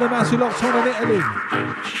 Shout to the massive locked on in Italy.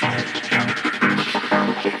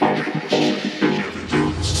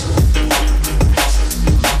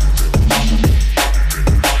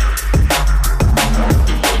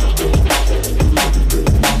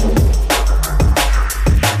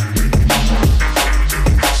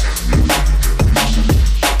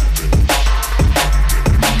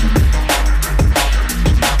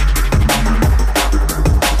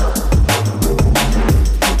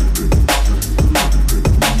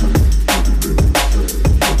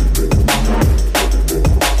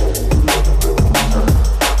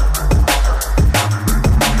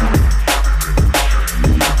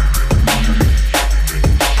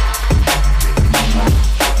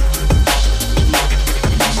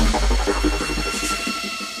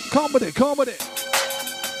 Come with it.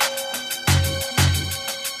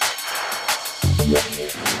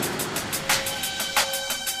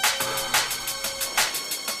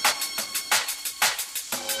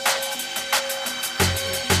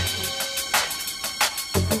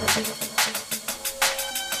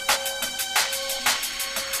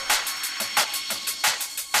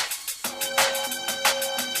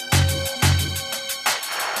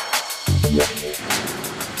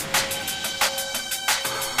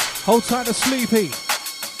 Hold tight to Sleepy.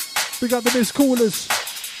 Big up the Miss Callers.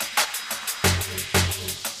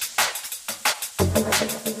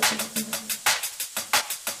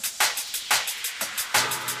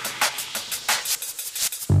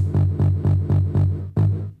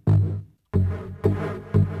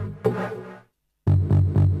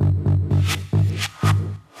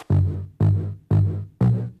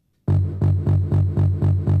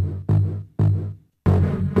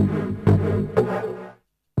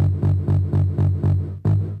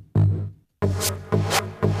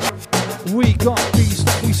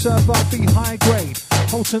 Serve up be high grade.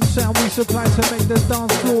 Potent sound we supply to make the dance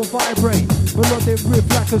floor vibrate. Melodic riff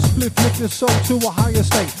like a spliff, lift your soul to a higher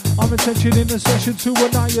state. I'm intention in the session to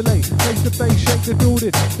annihilate. Raise the bass, shake the building,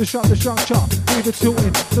 disrupt the structure, leave it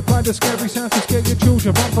tilting. Supply the scary sound to scare your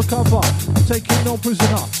children. Run for cover, taking no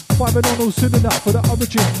prisoner. Five and on all soon enough for the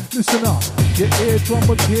Origin. Listen up, your eardrum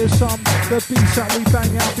will hear some. The beats that we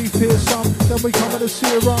bang out be fearsome. Then we come with a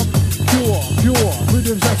serum. Pure,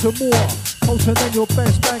 rhythms out to more. Potent than your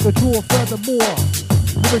best banger, draw furthermore.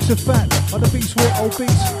 Lyrics are fat, on the beats we're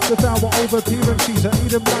obese. Devour over appearances, I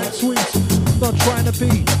eat them like sweets. Not trying to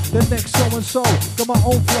be the next so-and-so. Got my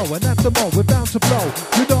own flow, and at the moment we're bound to blow.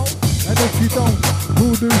 You know, and if you don't,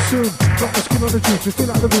 we'll do soon. Drop the skin on the juice, we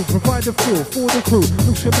fill out the room. Provide the fuel for the crew.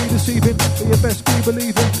 Looks can be deceiving, but you best be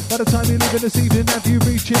believing. By the time you leave in this evening, have you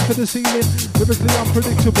reaching for the ceiling? Lyrically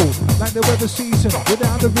unpredictable, like the weather season,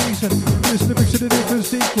 without a reason. This lyrics in a different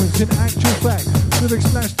sequence, in actual fact.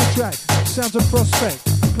 Lyrics smash the track, sounds a prospect.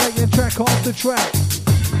 Playing track after track.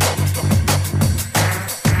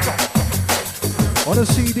 On a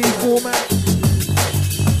CD format.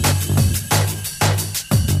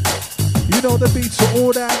 You know the beats are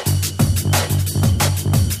all that.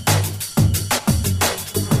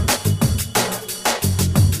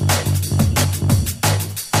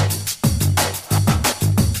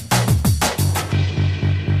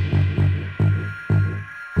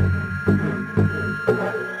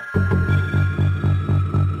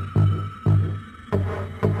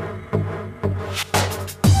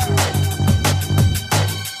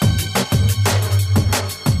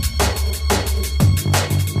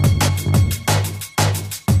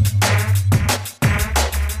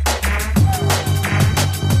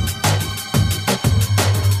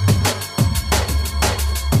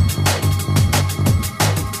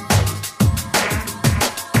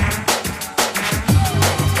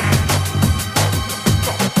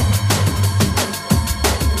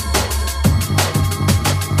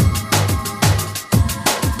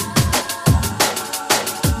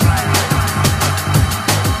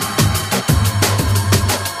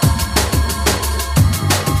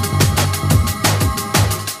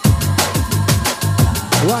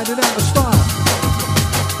 Riding out the style.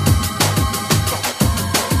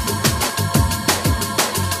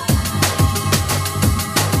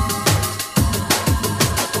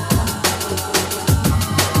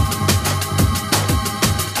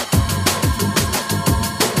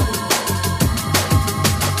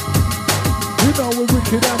 You know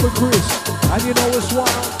Get down with Chris, and you know it's wild.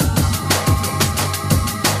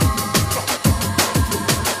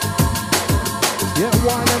 Yeah,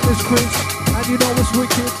 wine and this Chris, and you know it's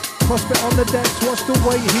wicked. Prospect on the decks, watch the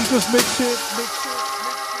way he just mix it.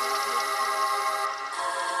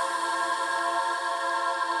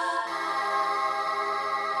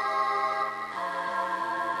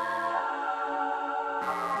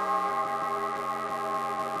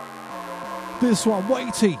 This one,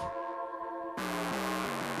 weighty.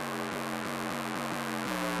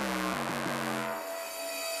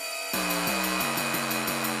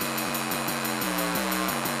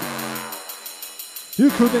 You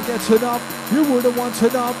couldn't get enough, you wouldn't want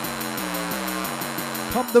enough.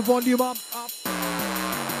 Pump the volume up.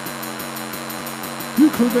 You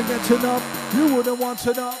couldn't get enough, you wouldn't want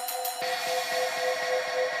enough.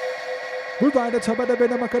 We ride the top of the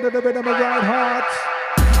rhythm, ride hard.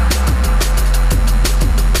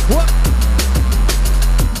 What?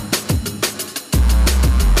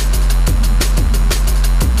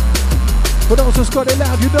 For those who's got it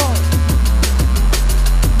loud, you know.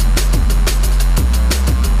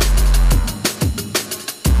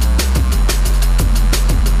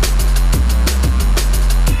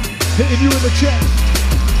 Hitting you in the chest.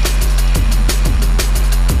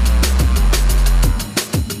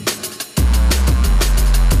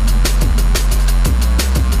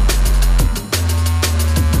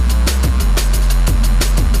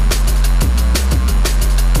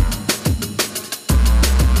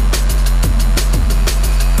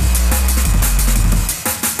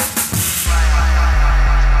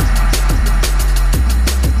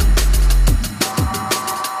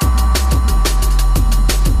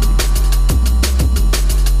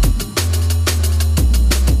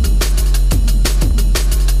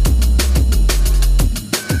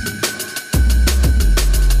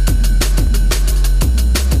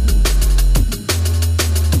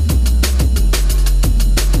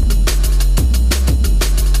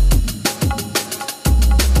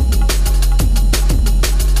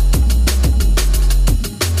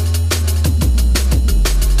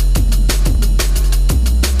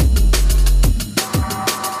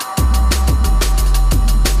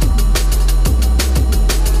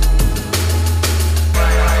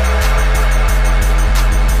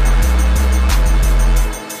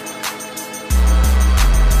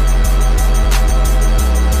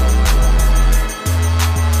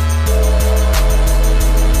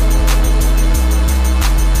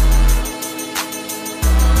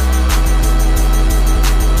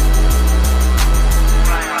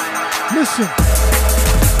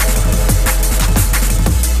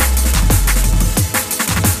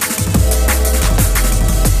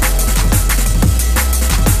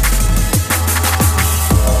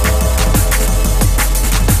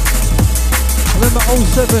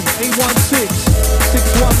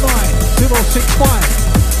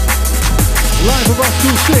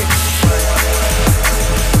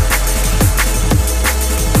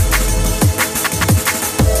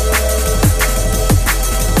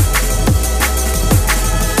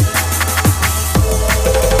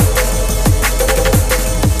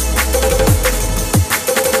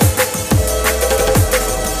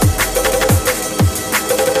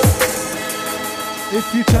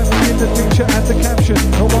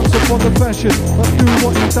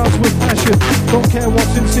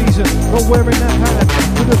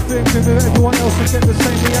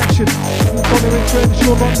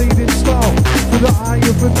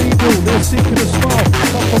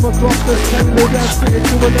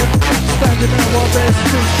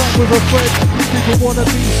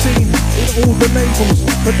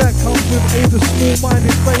 But that comes with all the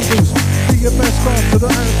small-minded fables. Be your best guard to the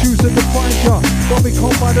attitudes that define ya. Don't be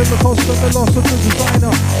caught by the cost of the loss of the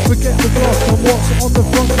designer. Forget the gloss on what's on the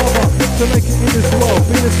front cover. To make it in this world,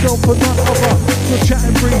 be yourself but not other. Good chat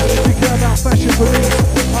and breeze, we care about fashion police.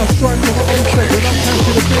 I'll strike for my own sake and I'm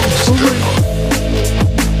catching the beats for real.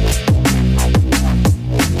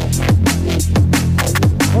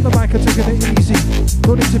 On the mic, I'm taking it easy.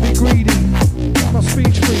 No need to be greedy. My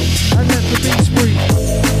speech free and let the beats free.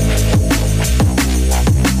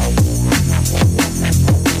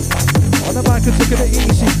 On the mic, I'm taking it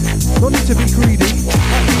easy. No need to be greedy.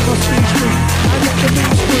 I keep my speech free and let the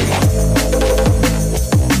beats free.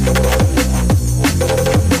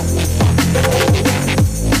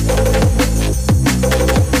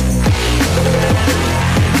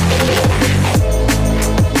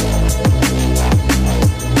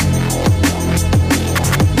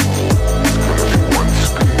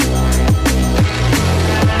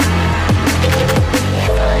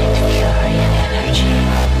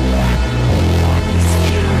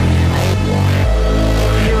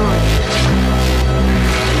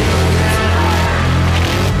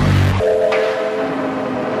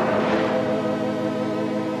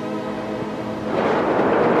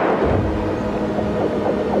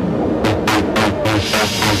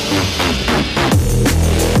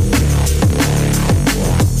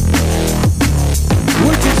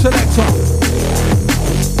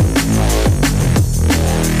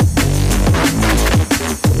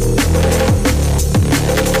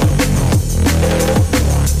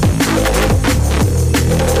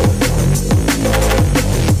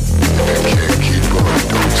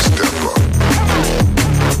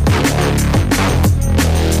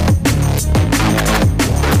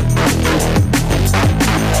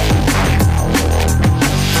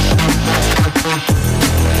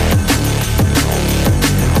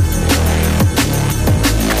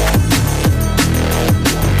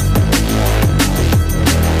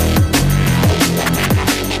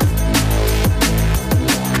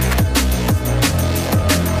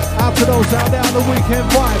 Down the weekend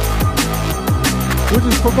vibe. We're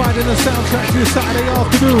just providing a soundtrack to your Saturday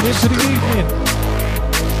afternoon into the evening.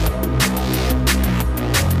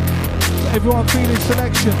 So everyone feeling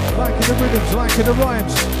selection, liking the rhythms, liking the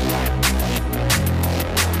rhymes.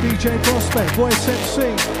 DJ Prospect, Voice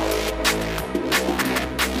MC.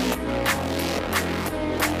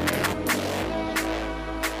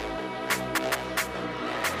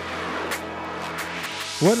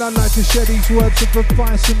 Well, I like to share these words of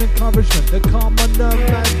advice and encouragement that calm my nerve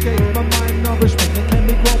and gave my mind nourishment. They can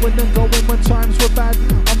be growing and going when times were bad.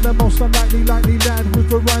 I'm the most unlikely likely lad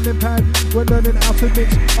with a rhyming pad. When learning how to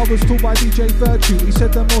mix, I was taught by DJ Virtue. He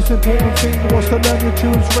said the most important thing was to learn your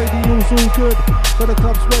tunes. Radio's all good, but the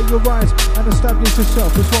clubs where you rise and establish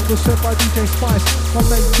yourself is what was said by DJ Spice. My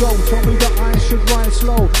mate Joe told me that I should write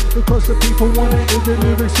slow because the people want it with the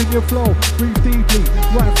lyrics in your flow. Breathe deeply,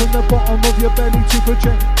 right from the bottom of your belly to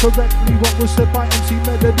project correctly what was said by MC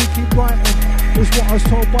Melody. Keep writing is what I was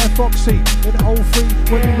told by Foxy in 03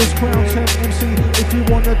 when he was crowned 10 MC. If you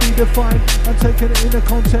wanna be defined and taken it in a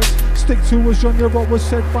context, stick to a genre what was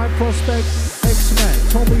said by Prospect. X-Man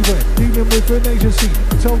told me when dealing with an agency,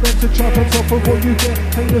 tell them to chop on top of what you get,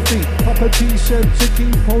 pay the fee. Papa T said to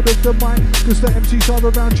keep hold of the mic, cause the MCs are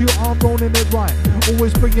around you aren't rolling it right.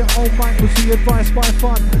 Always bring your own mic was the advice by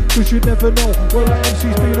fun, cause you never know where the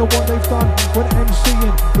MC's been or what they've done. When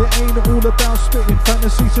MCing, it ain't all about spitting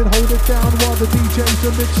fantasies and hold it down while the DJs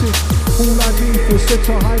are mixing. All I need was set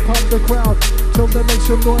to hype up the crowd, tell them make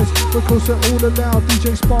some noise because they're all allowed.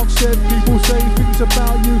 DJ Spark said people say things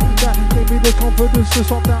about you that gave me the confidence to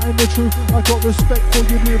stop doubting the truth. I got respect for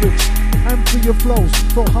your lyrics and for your flows.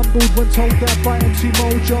 Felt humbled when told that by MC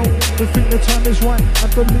Mojo. But think the time is right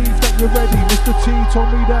and believe that you're ready. Mr. T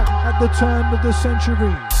told me that at the turn of the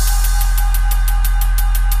century.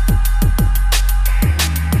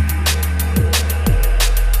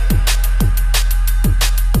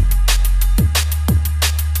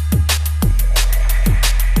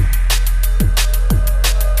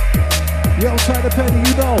 Outside the penny,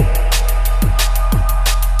 you know.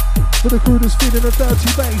 For the crew that's feeling a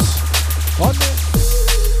dirty bass. On it.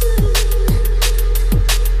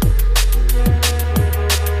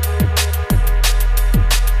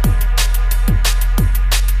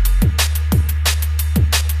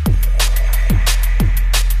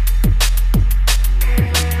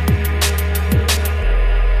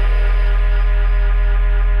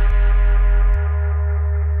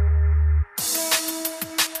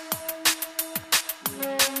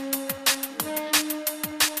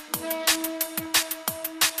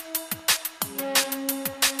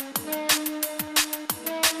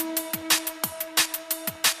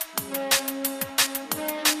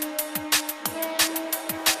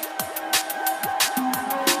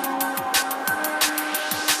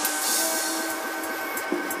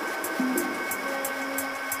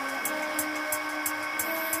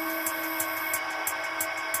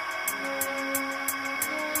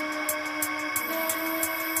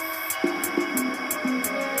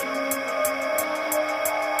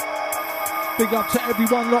 Big up to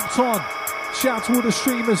everyone locked on. Shout to all the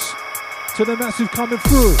streamers, to the massive coming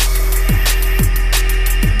through.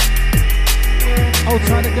 Old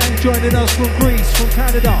Tyler Gang joining us from Greece, from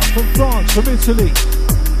Canada, from France, from Italy.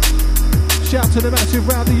 Shout to the massive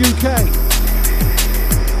round the UK.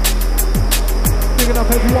 Bigging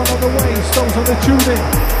up everyone on the waves, those on the tuning.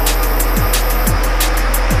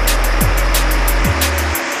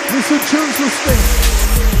 Listen, tunes will spin.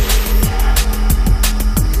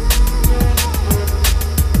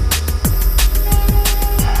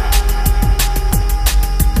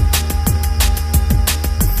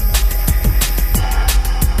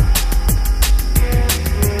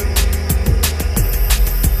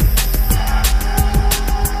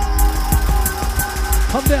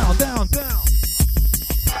 Down.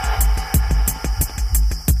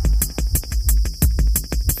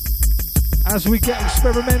 As we get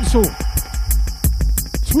experimental,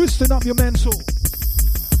 twisting up your mental.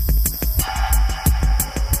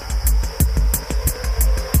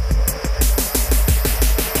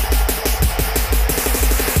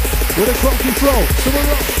 With a croaky flow, so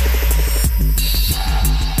we're up.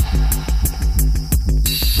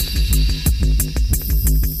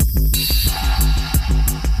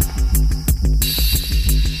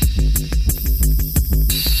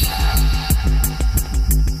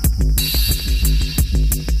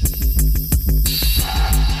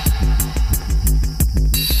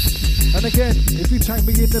 Again, if you take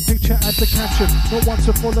me in the picture, add the caption. Not one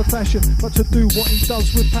to follow fashion, but to do what he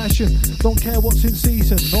does with passion. Don't care what's in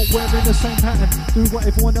season, not wearing the same pattern. Do what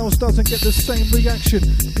everyone else does and get the same reaction.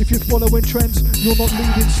 If you're following trends, you're not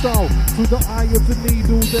leading style. Through the eye of the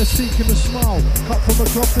needle, they're seeking a smile. Cut from a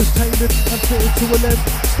cloth that's tailored and fitted to a length.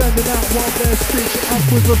 Standing out while they're stitched up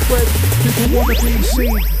with a thread. People want to be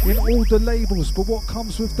seen in all the labels, but what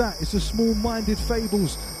comes with that is the small-minded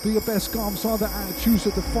fables. Be your best garms are the attitudes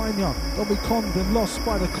that define ya. Don't be conned and lost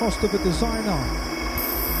by the cost of a designer.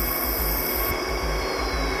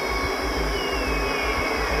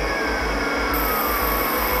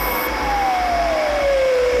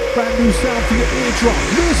 Brand new sound for your eardrum.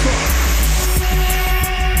 Listen.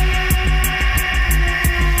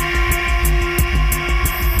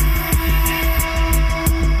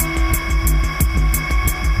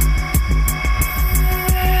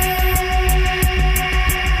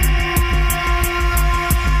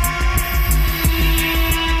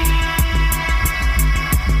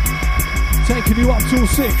 Taking you up till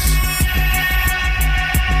 6.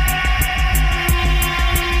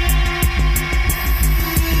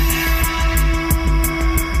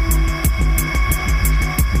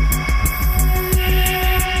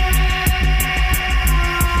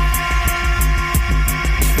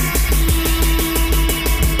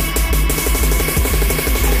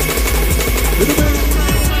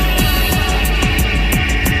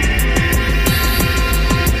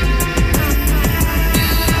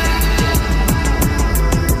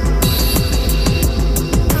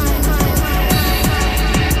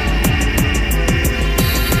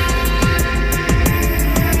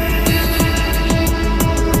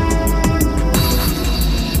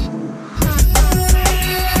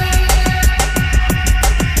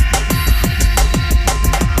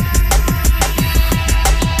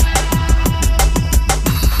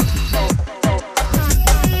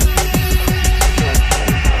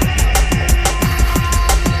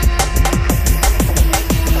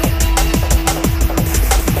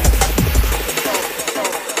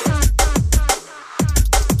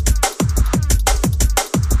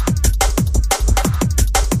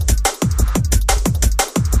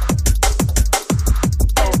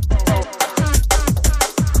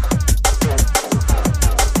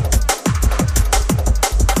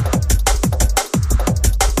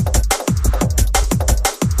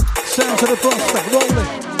 To the prospect, rolling.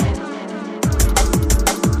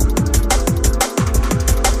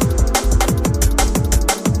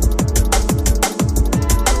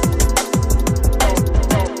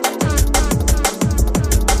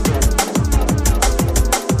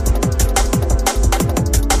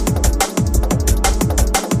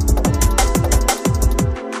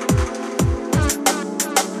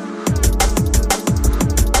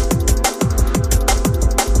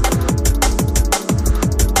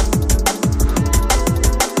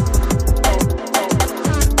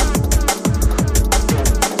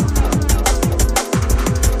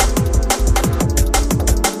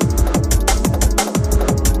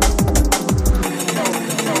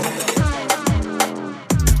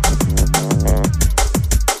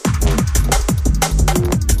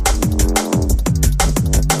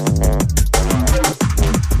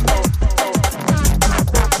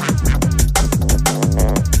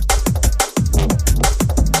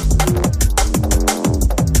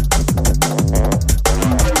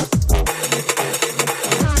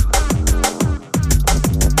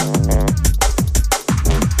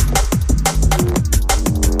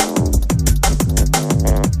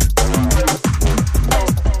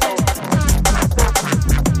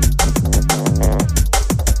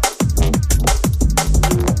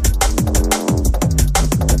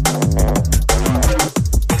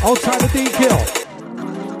 Outside the D-kill.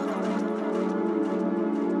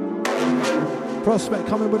 Prospect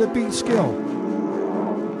coming with a beat skill.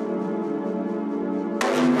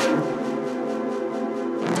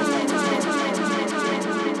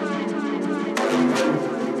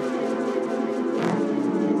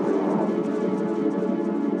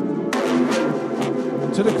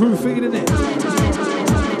 To the crew feeding it.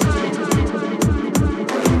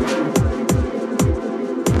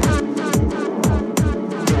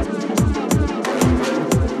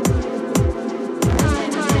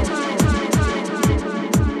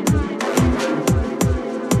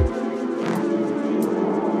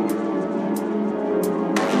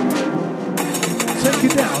 Take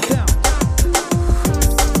it down, down.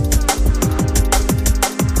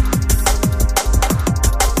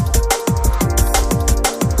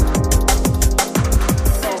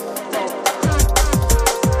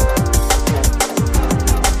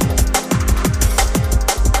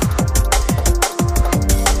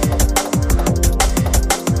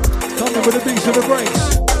 Coming with a beat of the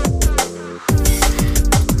brakes.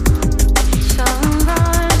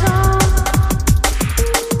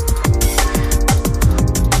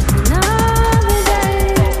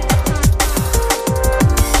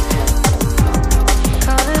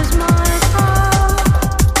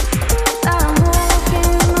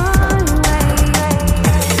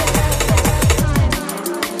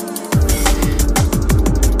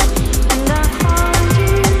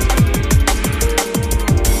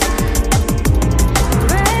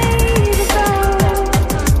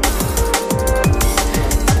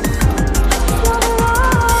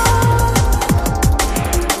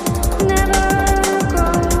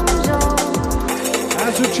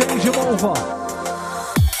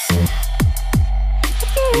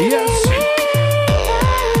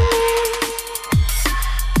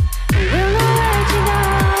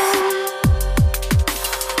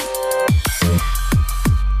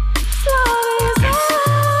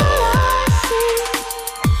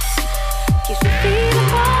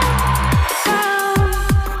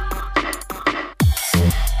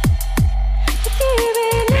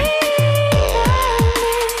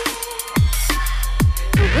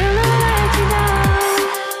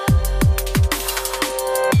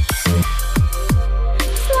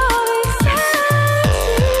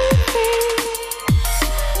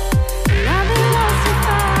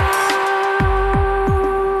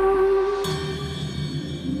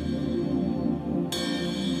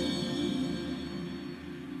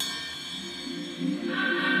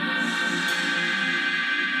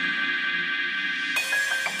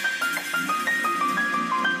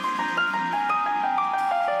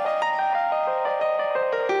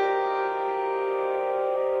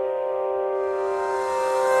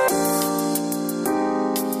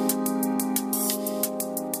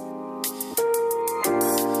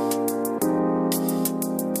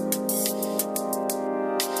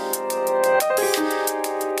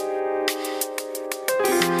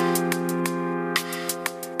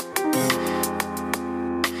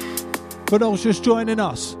 For those just joining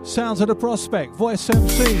us, Sounds of the Prospect, Voice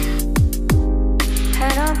MC.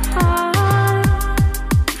 Head up high.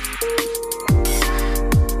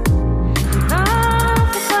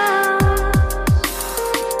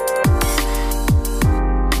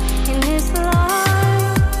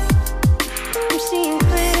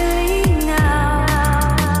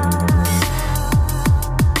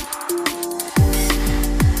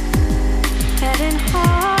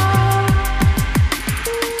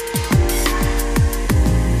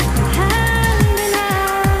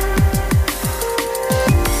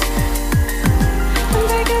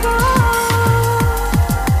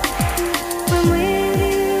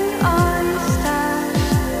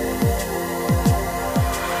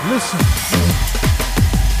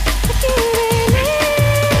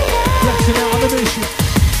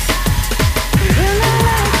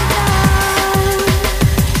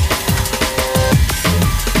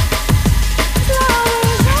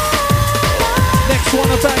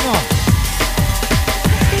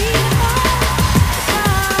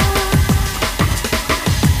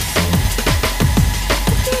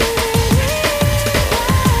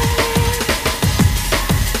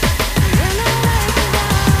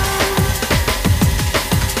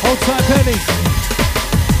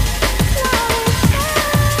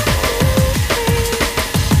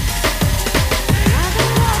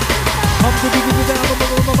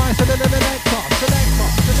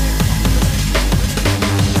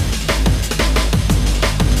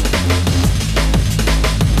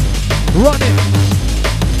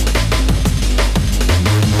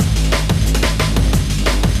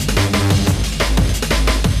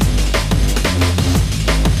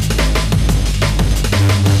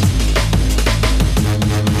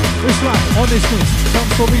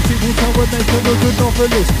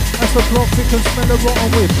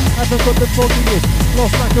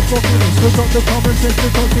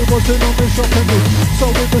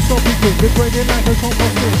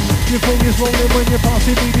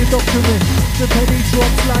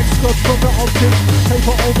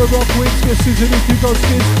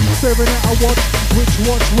 Staring at a watch, which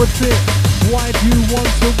watch would fit? Why do you want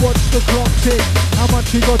to watch the clock tick? How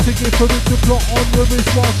much you got to give for it to plot on your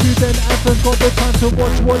wrist whilst you then haven't got the time to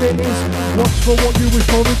watch what it is? Watch for what you wish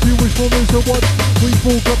for, if you wish for is a watch. We've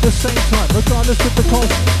all got the same time, regardless of the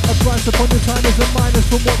cost. A price upon your time is a minus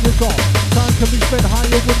from what you got. Time can be spent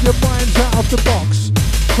higher when your mind's out of the box.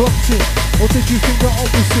 Clock tick, or did you think the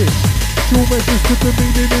opposite? Dual measures to the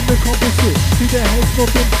meaning in the composite. See their heads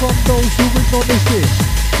nothing from those who acknowledge it.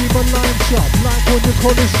 Keep a line sharp, like when you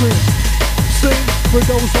call a string. Sing for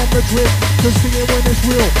those on the drip, to see it when it's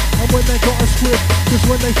real, and when they got a script. Cause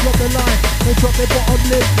when they flop the line, they drop their bottom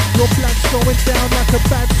lip. Your black's going down like a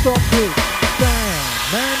bad stock hit. Damn,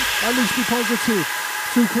 man, at least be positive.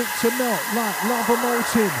 Too quick to melt, like lava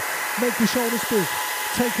molten. Make your shoulders big,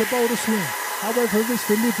 take a boulder swing. However it's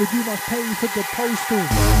delivered, you must pay for the posting.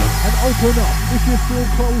 And open up if you feel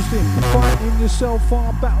closed in. Fighting yourself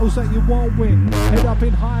for battles that you won't win. Head up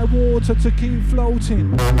in high water to keep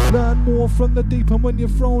floating. Learn more from the deep and when you're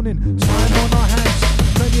thrown in. Time on our hands,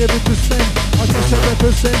 plenty of it to spend. I guess it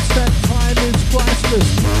represents that time is priceless.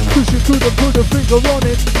 Cause you could have put a finger on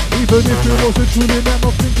it. Even if it wasn't truly that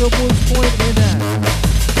my finger was pointing at.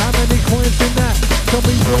 How many coins in that? Tell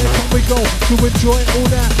me where can we go to enjoy all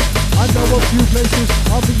that? I know a few places,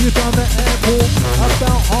 I'll meet you down the airport.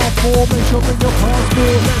 About 4:30, make sure bring your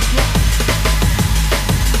passport. Let's rock.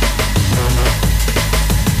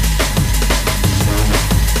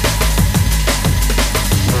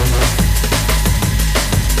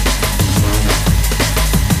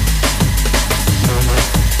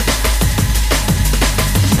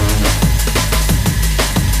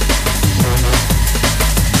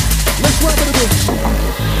 Let's rock with the bitch.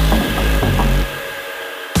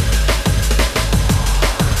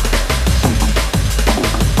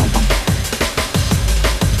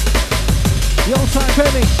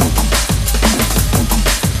 Penny.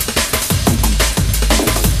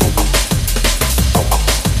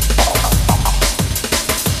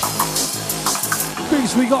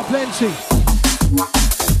 Beats, we got plenty.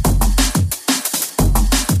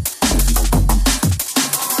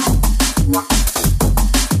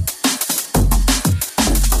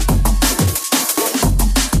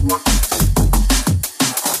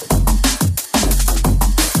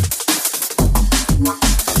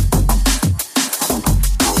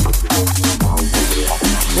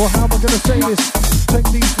 Well, how am I gonna say this? Take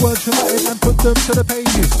these words from it and put them to the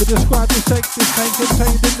pages to describe the sake this pain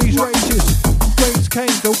contained in these rages. Grades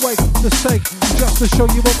came to wake the sake just to show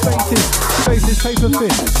you what faith is. Faith is paper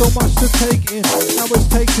fit, so much to take in. Now it's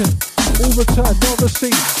taken All return, no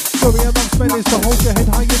receipt. Story amongst men is to hold your head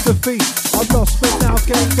high in defeat. I've lost, but now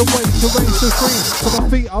gained the weight to reign supreme. To my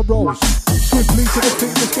feet I rose, swiftly to the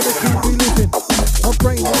feet that's gonna keep me living. My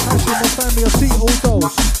brain, my passion, my family, I see all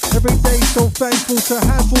those. Every day so thankful to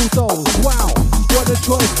have all those. Wow, what a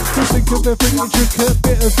choice to think of every intricate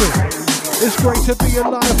bit of it. It's great to be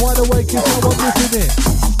alive, wide awake is how I'm living it.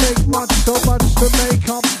 Make much, so much to make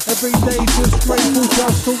up. Every day just grateful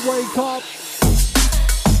just to wake up.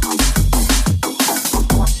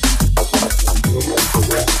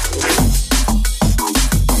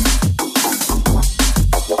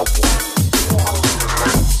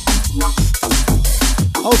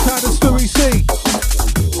 Old time to Stewie C.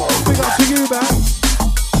 Big up to you, man.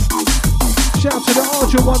 Shout to the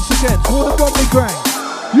Archer once again. To all the Bromley Gang.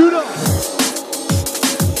 You know.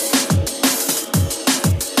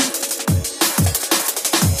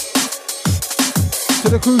 To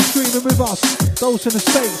the crew streaming with us. Those in the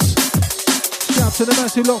States. Shout to the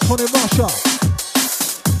massive locked on in Russia.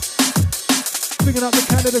 Picking up the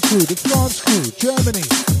Canada crew, the France crew, Germany,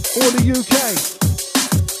 all the UK.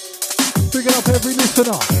 Picking up every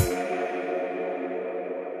listener.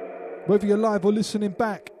 Whether you're live or listening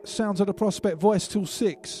back, Sounds of the Prospect, voice till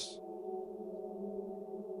 6.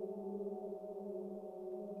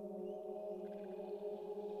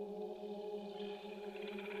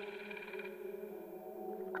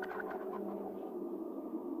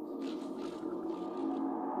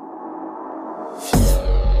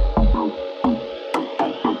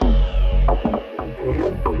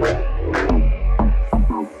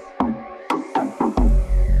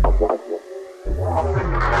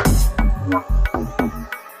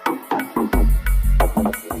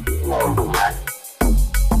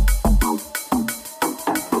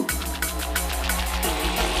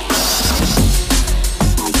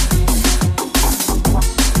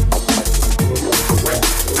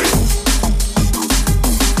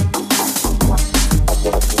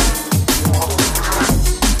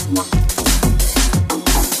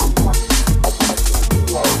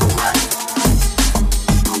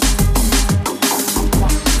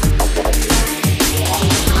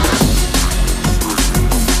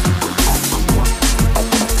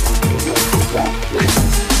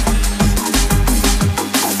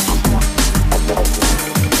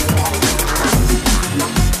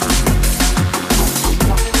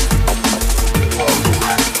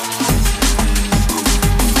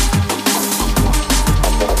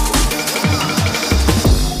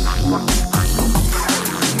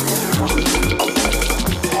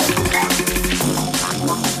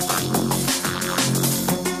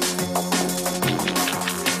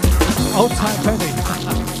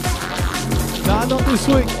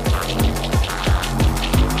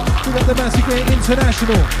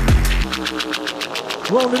 International.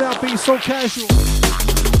 Rolling out, being so casual.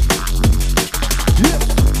 Yeah.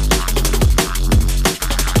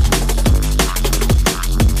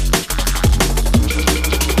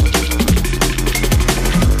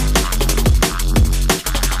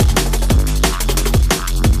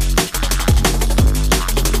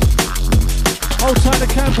 Old time the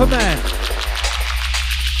camper man.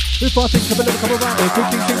 If I think of a little couple around me,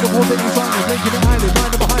 quickly think of all that he's running, blinking the island,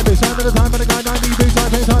 mind behind me, sound of the time, and the guy 90 degrees,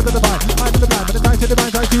 time, pain, time to the vine, eye to the blind, but the time to the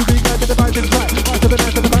mind, time to be, guy to the mind, and right, right to the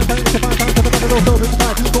night, to the mind, time to the mind, time to the mind, and also the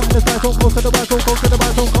mind, go in the sky, so close to the right, so close to the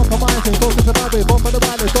right, so compromising, close to the right, bomb for the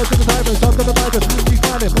wireless, go to the tyrant, stop to the virus, he's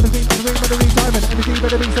finding, when the thing is ring, when the ring timing, anything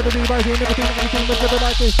better be said to be rising, anything that's never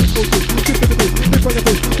like this, go to the shift to the bit, big for the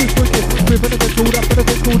bit, keep pushing, we're gonna get screwed up, gonna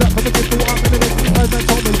get screwed up, gonna get screwed up, and then as I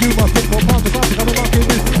told me, you must think for parts of classic, I'm rocking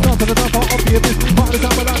this, down to the top of the abyss, part of the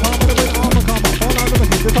time, like half of the way, arm and karma, all out of the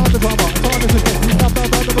hit, it's hard to drama, it's hard to system, up, down,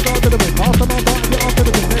 down, never go to the way, pass the mount, and get after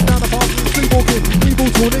the pin, then down the path, sleepwalking, evil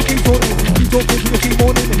tuning, keep talking till you see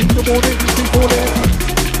morning, the heat of the morning, keep falling.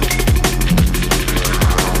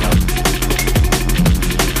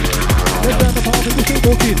 Then down the path, and you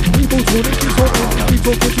sleepwalking, evil tuning, keep talking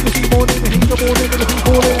till you see morning, the heat of the morning, and the keep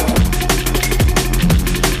falling.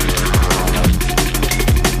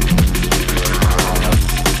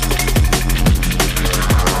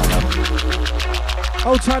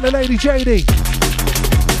 Old time the lady JD.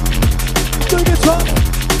 Do the top.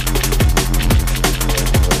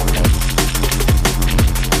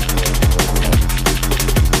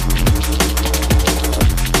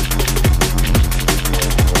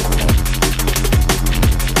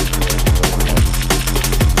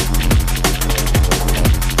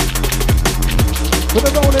 With a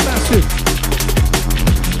rolling massive.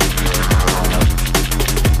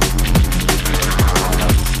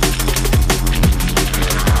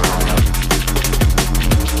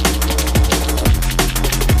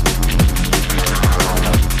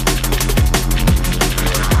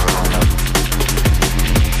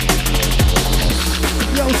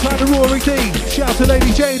 the Rory King. Shout to Lady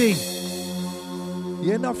JD.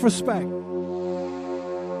 Yeah, enough respect.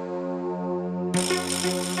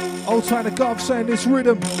 Old time the Gov saying this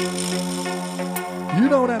rhythm. You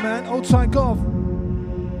know that, man. Old time Gov.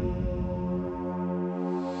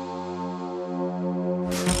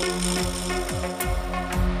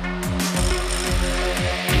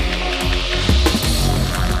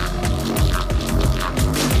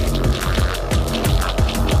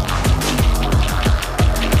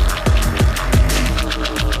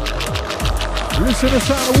 Listen to the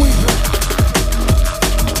sound of Weaver.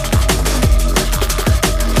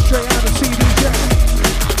 Straight out of CD Jack.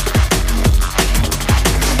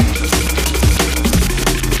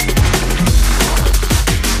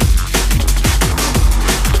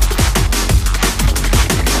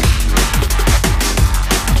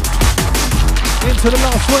 Into the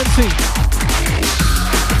last 20.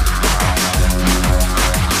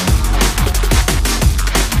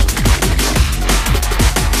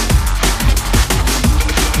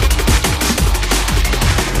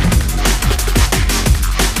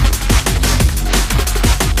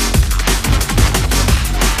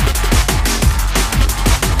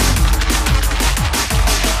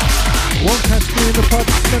 In the pub,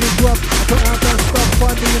 smelling grub. I put out that stuff,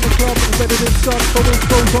 find me in the club, embedded in sub, following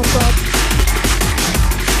flows on dub.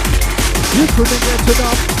 You couldn't get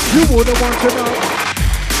enough, you wouldn't want to know.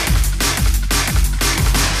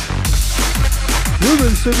 We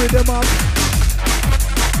rinse the rhythm up.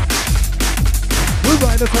 We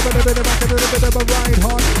ride the top of the bit of back and a bit of a ride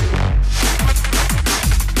hard.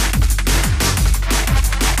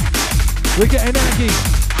 We're getting aggy.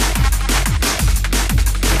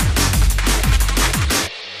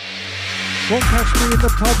 Won't catch me in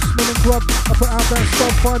the pub, smelling grub. I put out that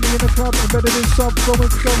stuff, find me in the club, embedded in sub,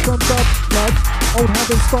 throwing guns on dub. Blood, old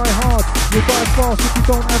habits die hard. You die fast if you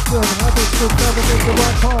don't have them. Habits will never make the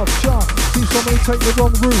right path. Sharp, see somebody take the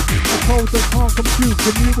wrong route. A cold that can't compute,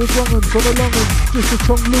 commute with wrong uns on the long uns, just a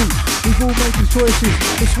strong loot. We've all made these choices,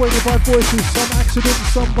 persuaded by voices. Some accident,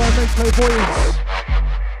 some by make clairvoyance.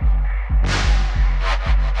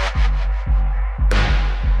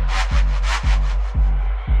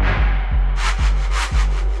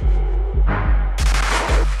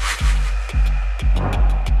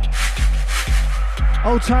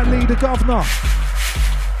 Old time Lee the Governor.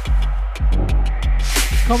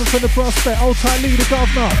 Coming from the prospect, old time Lee the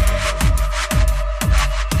Governor.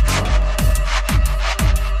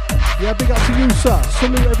 Yeah, big up to you, sir.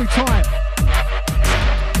 Salute every time.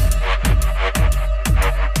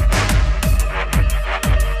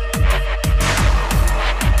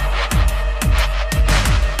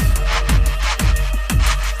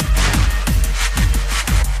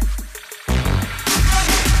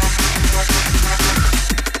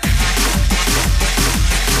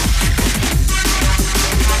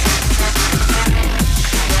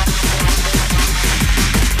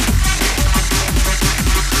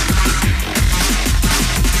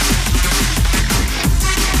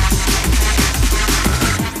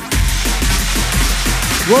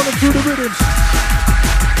 Rolling through the rhythms.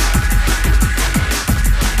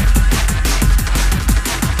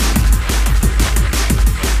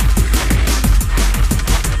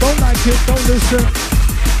 Don't like it, don't listen.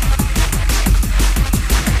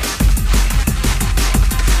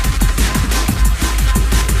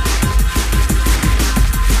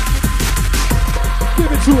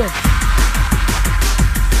 Give it to him.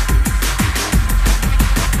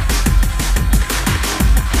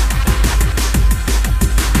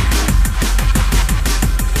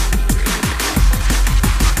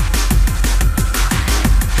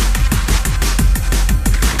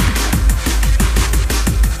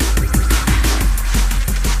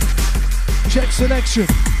 Selection.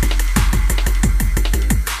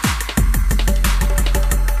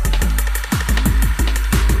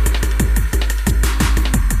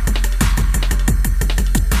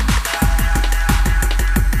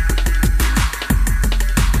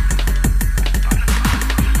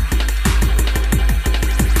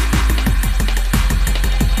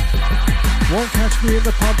 Won't catch me in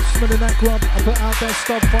the pub, smelling that grub. I put out that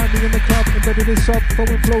stuff, find me in the club, embedded in sub,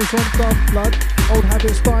 throwing flows on dub. Blood, old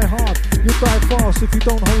habits die hard. You die fast if you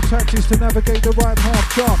don't hold tactics to navigate the right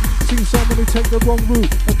path. Sharp, seen someone who take the wrong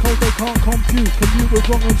route. A code they can't compute. Commute with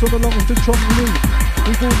wrong ones on the longest and strong route.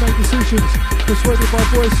 We've all made decisions, persuaded by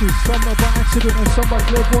voices, some by accident and some by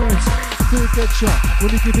clairvoyance. Fear gets ya when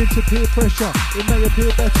you give in to peer pressure. It may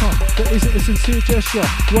appear better, but is it a sincere gesture?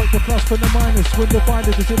 Work the plus from the minus. When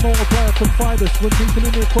divided, does it multiply or confide us? When people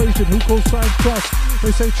in the equation who call signs trust,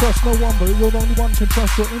 they say trust no one, but you're the only one can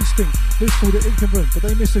trust your instinct. Let's call it ignorant, but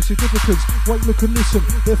they miss the significance. Wait, look and listen.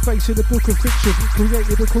 They're facing a book of fiction,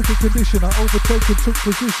 created a crooked condition. I overtaken, took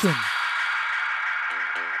position.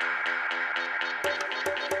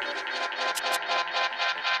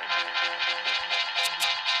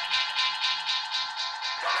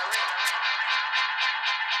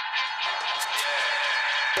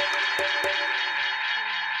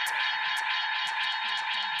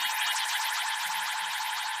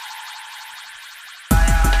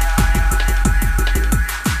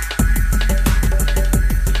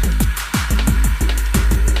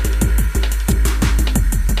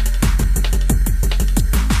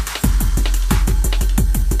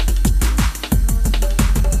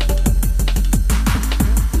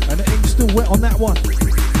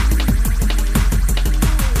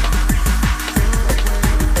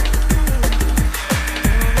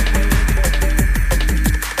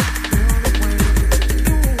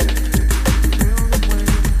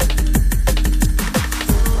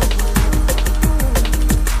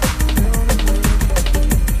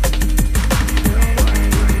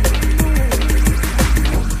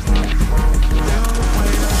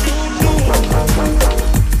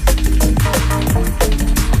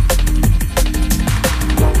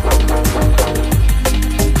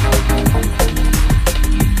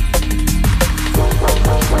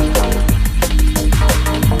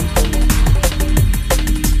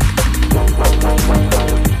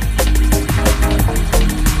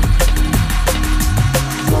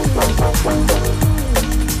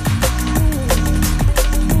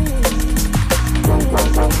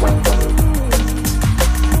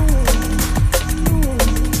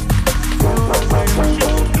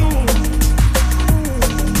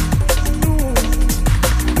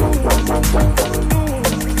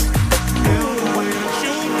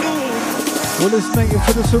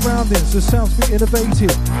 Surroundings, the sounds be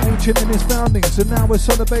innovative, ancient in its foundings, and now we're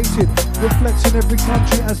celebrated. Reflects in every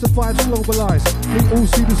country as the vibes globalize. We all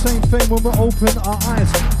see the same thing when we open our eyes.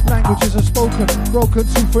 Languages are spoken, broken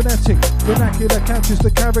to frenetic. Vernacular captures the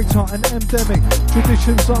character and endemic.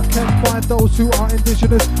 Traditions are kept by those who are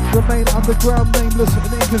indigenous, remain underground, nameless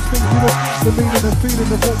and inconspicuous. The meaning and feeling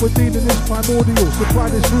of what we're dealing is primordial.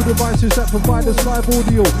 Supplied is through devices that provide us live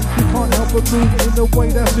audio. You can't help but move in a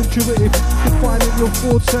way that's intuitive, defining your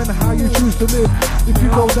thoughts and how you choose to live. If you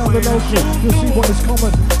go down the local, you'll see what is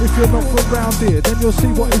common. If you're not from round here, then you'll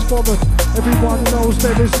see what is foreign. Everyone knows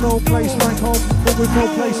there is no place like home, but with no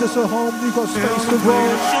place as a home, you've got space to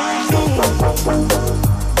roam.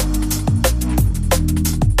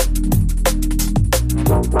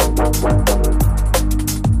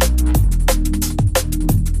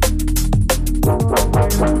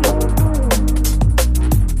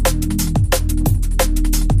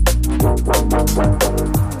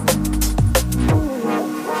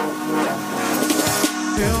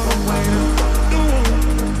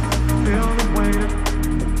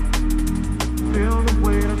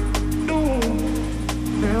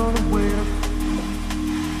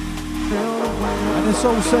 And it's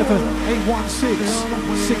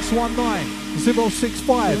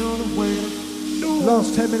 07-816-619-065.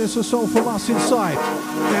 Last 10 minutes or so from us inside.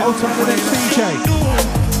 Hold time the next DJ.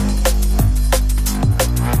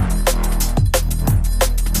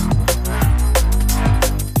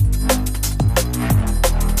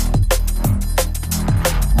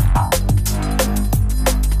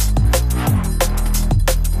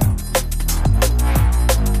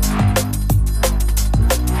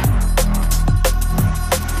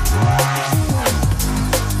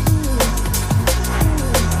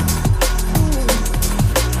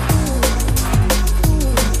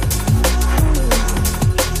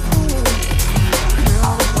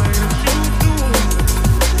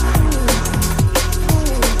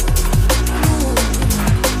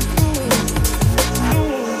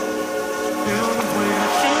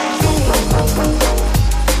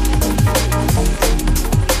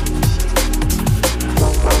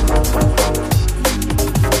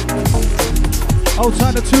 Old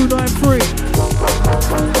time to 293.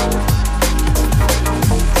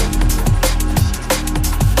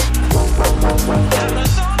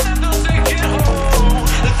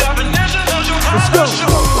 Let's go.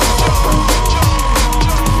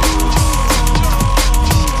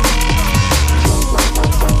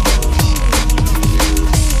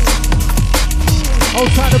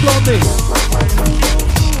 Old time to Blondie.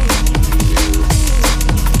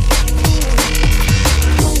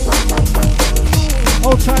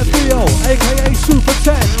 Old Time Theo, aka Super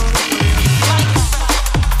 10.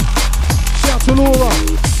 Shout to Laura.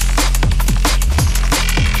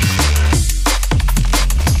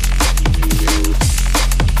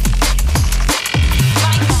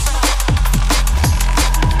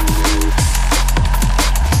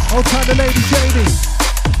 Old time the lady Janie.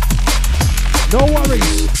 No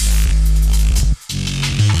worries.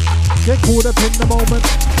 Get caught up in the moment.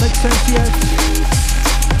 Makes sense, yes.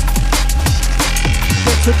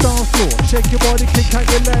 Get to dance floor. Shake your body, kick out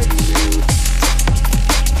your legs.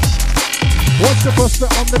 Watch the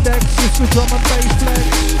prospect on the decks. It's the drum and bass flex.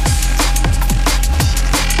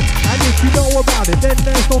 And if you know about it, then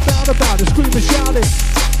there's no doubt about it. Scream and shout it.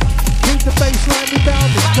 Keep the bass line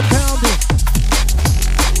rebounding, compounding.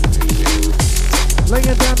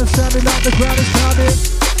 Laying down and sounding like the ground is pounding.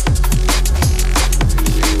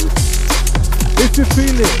 If you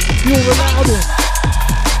feel it, you're allowed it.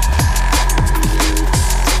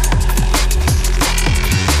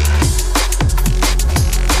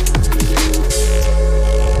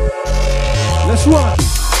 Let's run.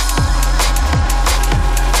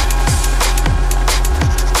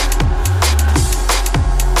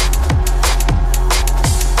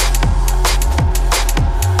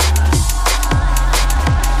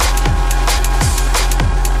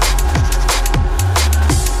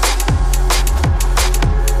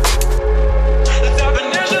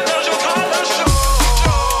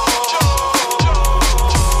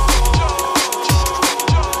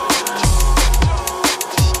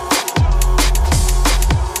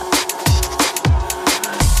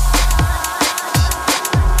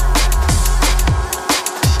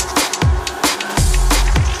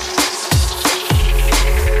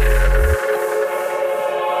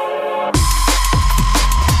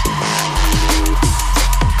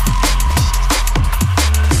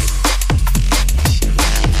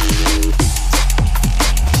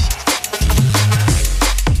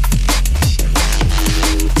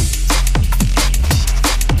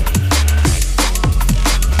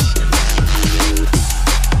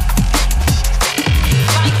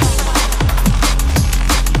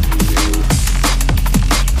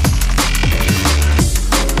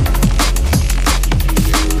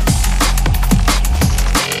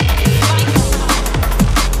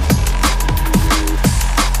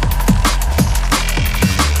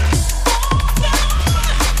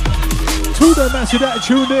 To that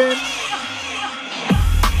tuned in.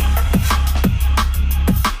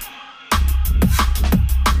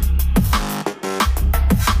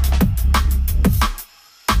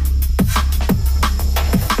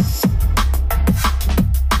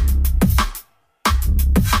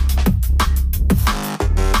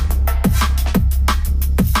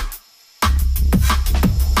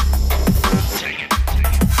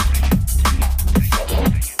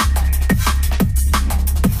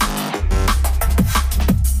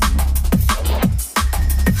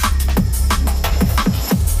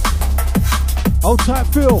 Old type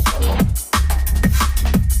Phil.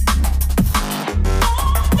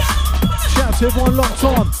 Shout to everyone locked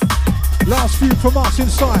on. Last few from us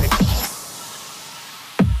inside.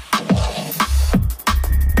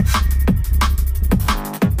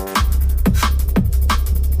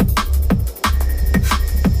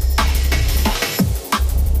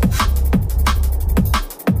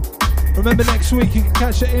 Remember next week you can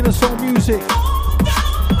catch the Inner Soul Music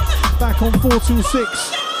back on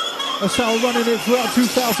 426. That's how we're running it throughout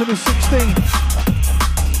 2016.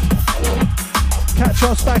 Catch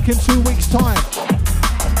us back in 2 weeks' time.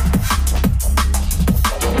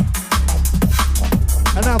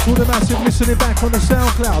 And out to all the massive listening back on the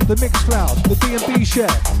SoundCloud, the Mixcloud, the D&B share.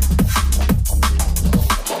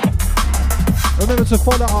 Remember to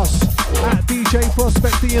follow us at DJ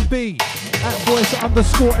Prospect D&B, at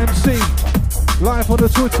voice_MC, live on the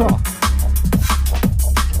Twitter.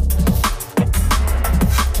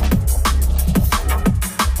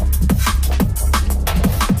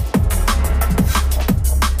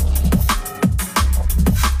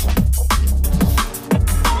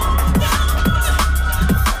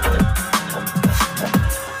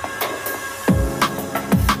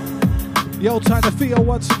 Old tight to Theo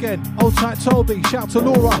once again. Old tight Toby. Shout to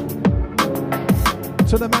Laura.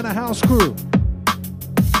 To the Manor House crew.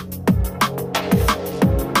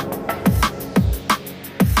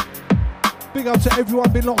 Big up to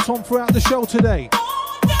everyone been locked on throughout the show today.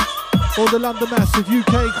 All the London Massive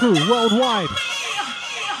UK crew worldwide.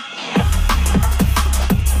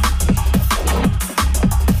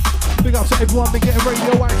 Big up to everyone been getting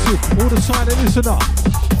radioactive. All the silent listener.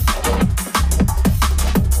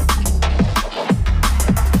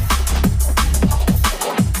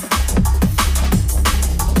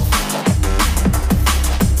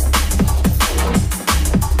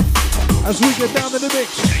 as we get down in the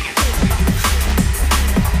mix.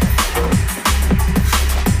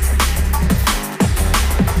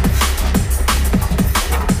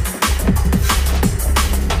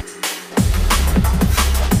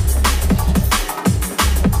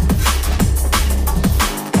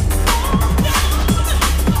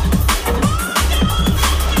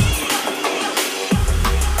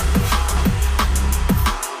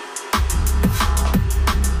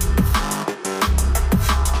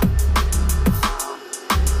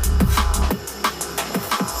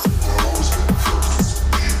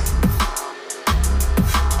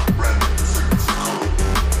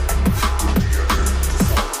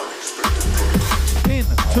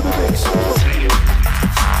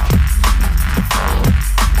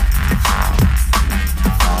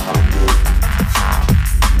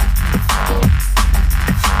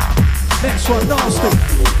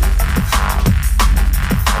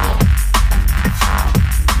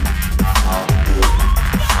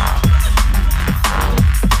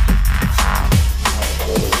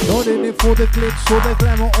 For the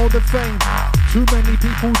glamour or the fame, too many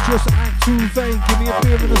people just act too vain. Give me a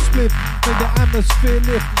beer and a spliff, make the atmosphere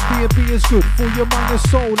lift. B&B is good for your mind, your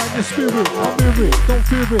soul and your spirit. I'm hear it, don't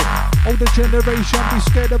fear it. Older generation be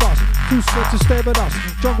scared of us, too scared to stare at us.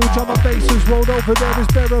 Jungle drummer basses rolled over, there is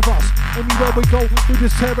bare of us. Anywhere we go, we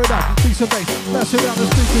just tear it up. Decent bass, mash it out the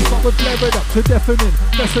speakers, but we flare it up to deafening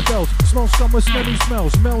decibels. Smell scum with smelly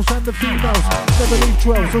smells, males and the females. Never leave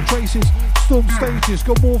trails or traces. Storm stages,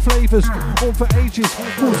 got more flavours, on for ages,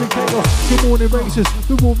 causing chaos. Good morning racers,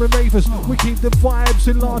 the roaring ravers. We keep the vibes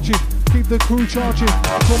enlarging, keep the crew charging.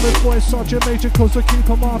 Common voice, Sergeant Major, cause I keep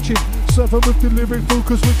on marching. Serve them with the lyric food,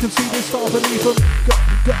 cause we can see the star beneath them.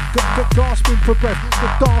 Gasping for breath,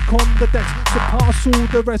 the dark on the decks. Surpass all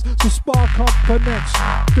the rest, so spark up for next.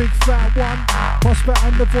 Big fat one, prospect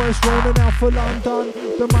and the voice rolling out for London.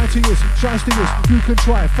 The mightiest, shystiest, you can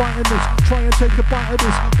try fighting this. Try and take a bite of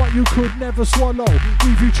this, but you could never swallow.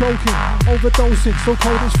 Leave you choking, overdosing, so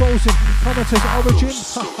cold it's frozen. Come and taste origin,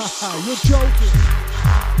 ha ha ha, you're joking.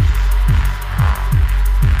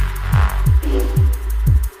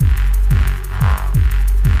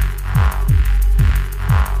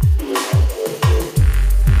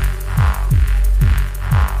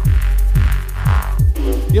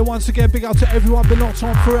 Yeah, once again, big up to everyone been locked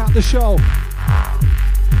on throughout the show.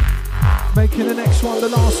 Making the next one the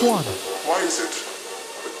last one. Why is it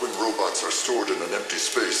that when robots are stored in an empty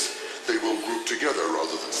space, they will group together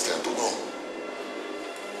rather than stand alone?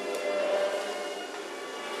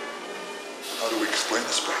 How do we explain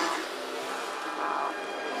this behavior?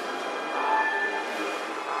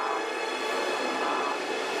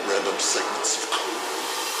 Random segments of code.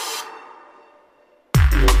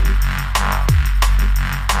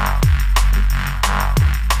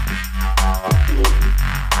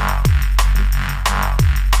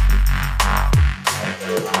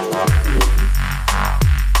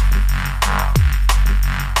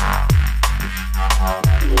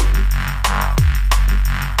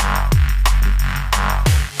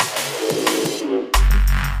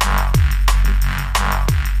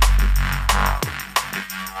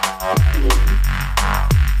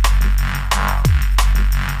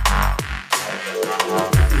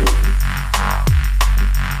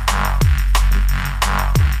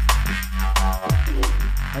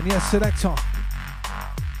 Selector,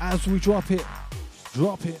 as we drop it.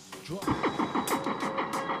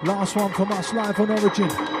 Last one from us live on Origin.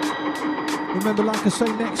 Remember, like I say,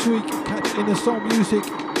 next week, catch Inner Soul Music,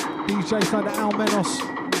 DJs like the Al Menos,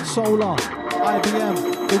 Solar, IBM,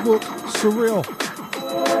 The Rook, Surreal,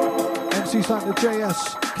 MCs like the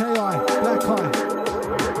JS, KI, Black Eye,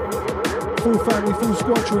 full family, full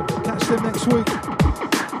squadron. Catch them next week.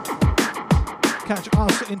 Catch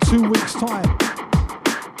us in 2 weeks' time.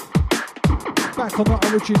 Back on the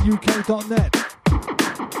OriginUK.net.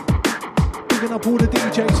 Bigging up all the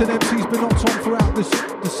DJs and MCs been locked on throughout the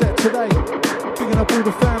set today. Bigging up all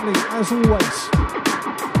the family, as always.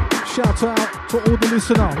 Shout out to all the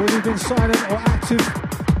listener, whether you've been silent or active.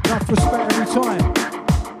 Enough respect every time.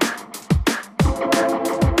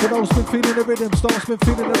 For those been feeling the rhythm, those been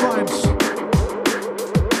feeling the rhymes.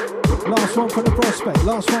 Last one from the prospect,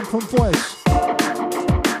 last one from voice.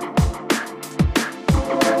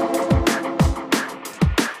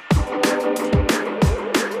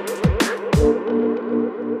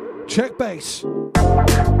 Check bass.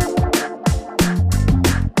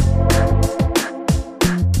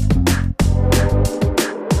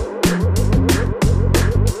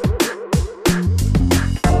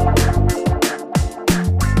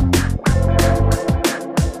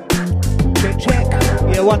 Check.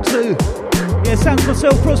 Yeah, 1, 2. Yeah, sounds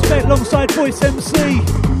myself, prospect alongside voice MC.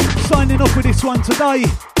 signing off with this one today.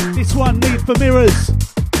 This one, Need for Mirrors.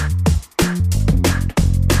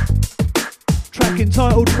 Track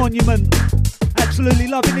entitled Monument. Absolutely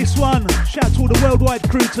loving this one. Shout out to all the worldwide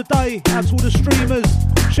crew today. Out to all the streamers.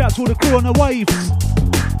 Shout out to all the crew on the waves.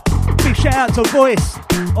 Big shout out to Voice.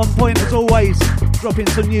 On point as always. Dropping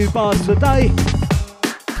some new bars today.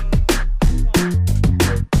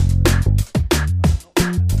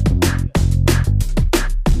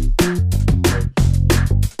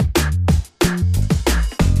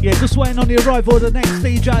 Yeah, just waiting on the arrival of the next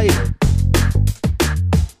DJ.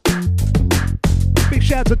 Big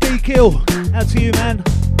shout out to D-Kill. Out to you, man.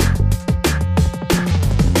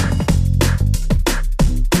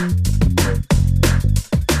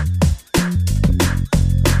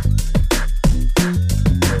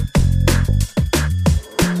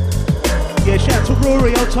 Yeah, shout out to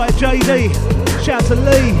Rory, I'll type JD. Shout out to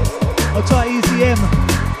Lee, I'll type Easy M.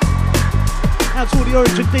 Out to all the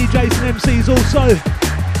Origin DJs and MCs also.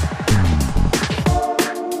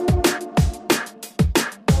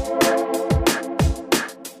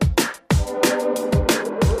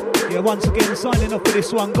 Once again, signing off for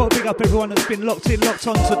this one. Got to big up everyone that's been locked in, locked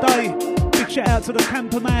on today. Big shout out to the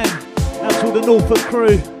Camper Man. Out to all the Norfolk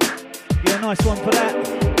crew. Yeah, nice one for that.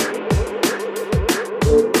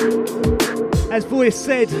 As Voice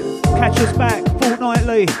said, catch us back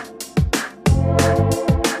fortnightly.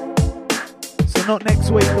 So not next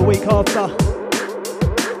week, the week after.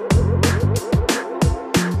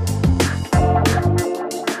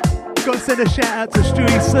 Got to send a shout out to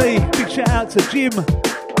Stewie C. Big shout out to Jim.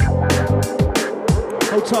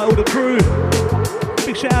 Hold tight all the crew.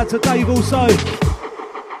 Big shout out to Dave also.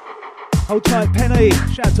 Hold tight Penny.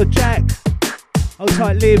 Shout out to Jack. Hold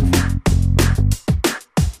tight Liv.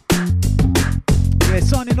 Yeah,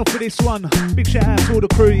 signing off for this one. Big shout out to all the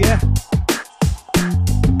crew, yeah.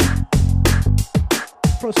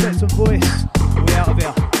 Prospects and Voice. We out of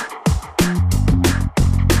here.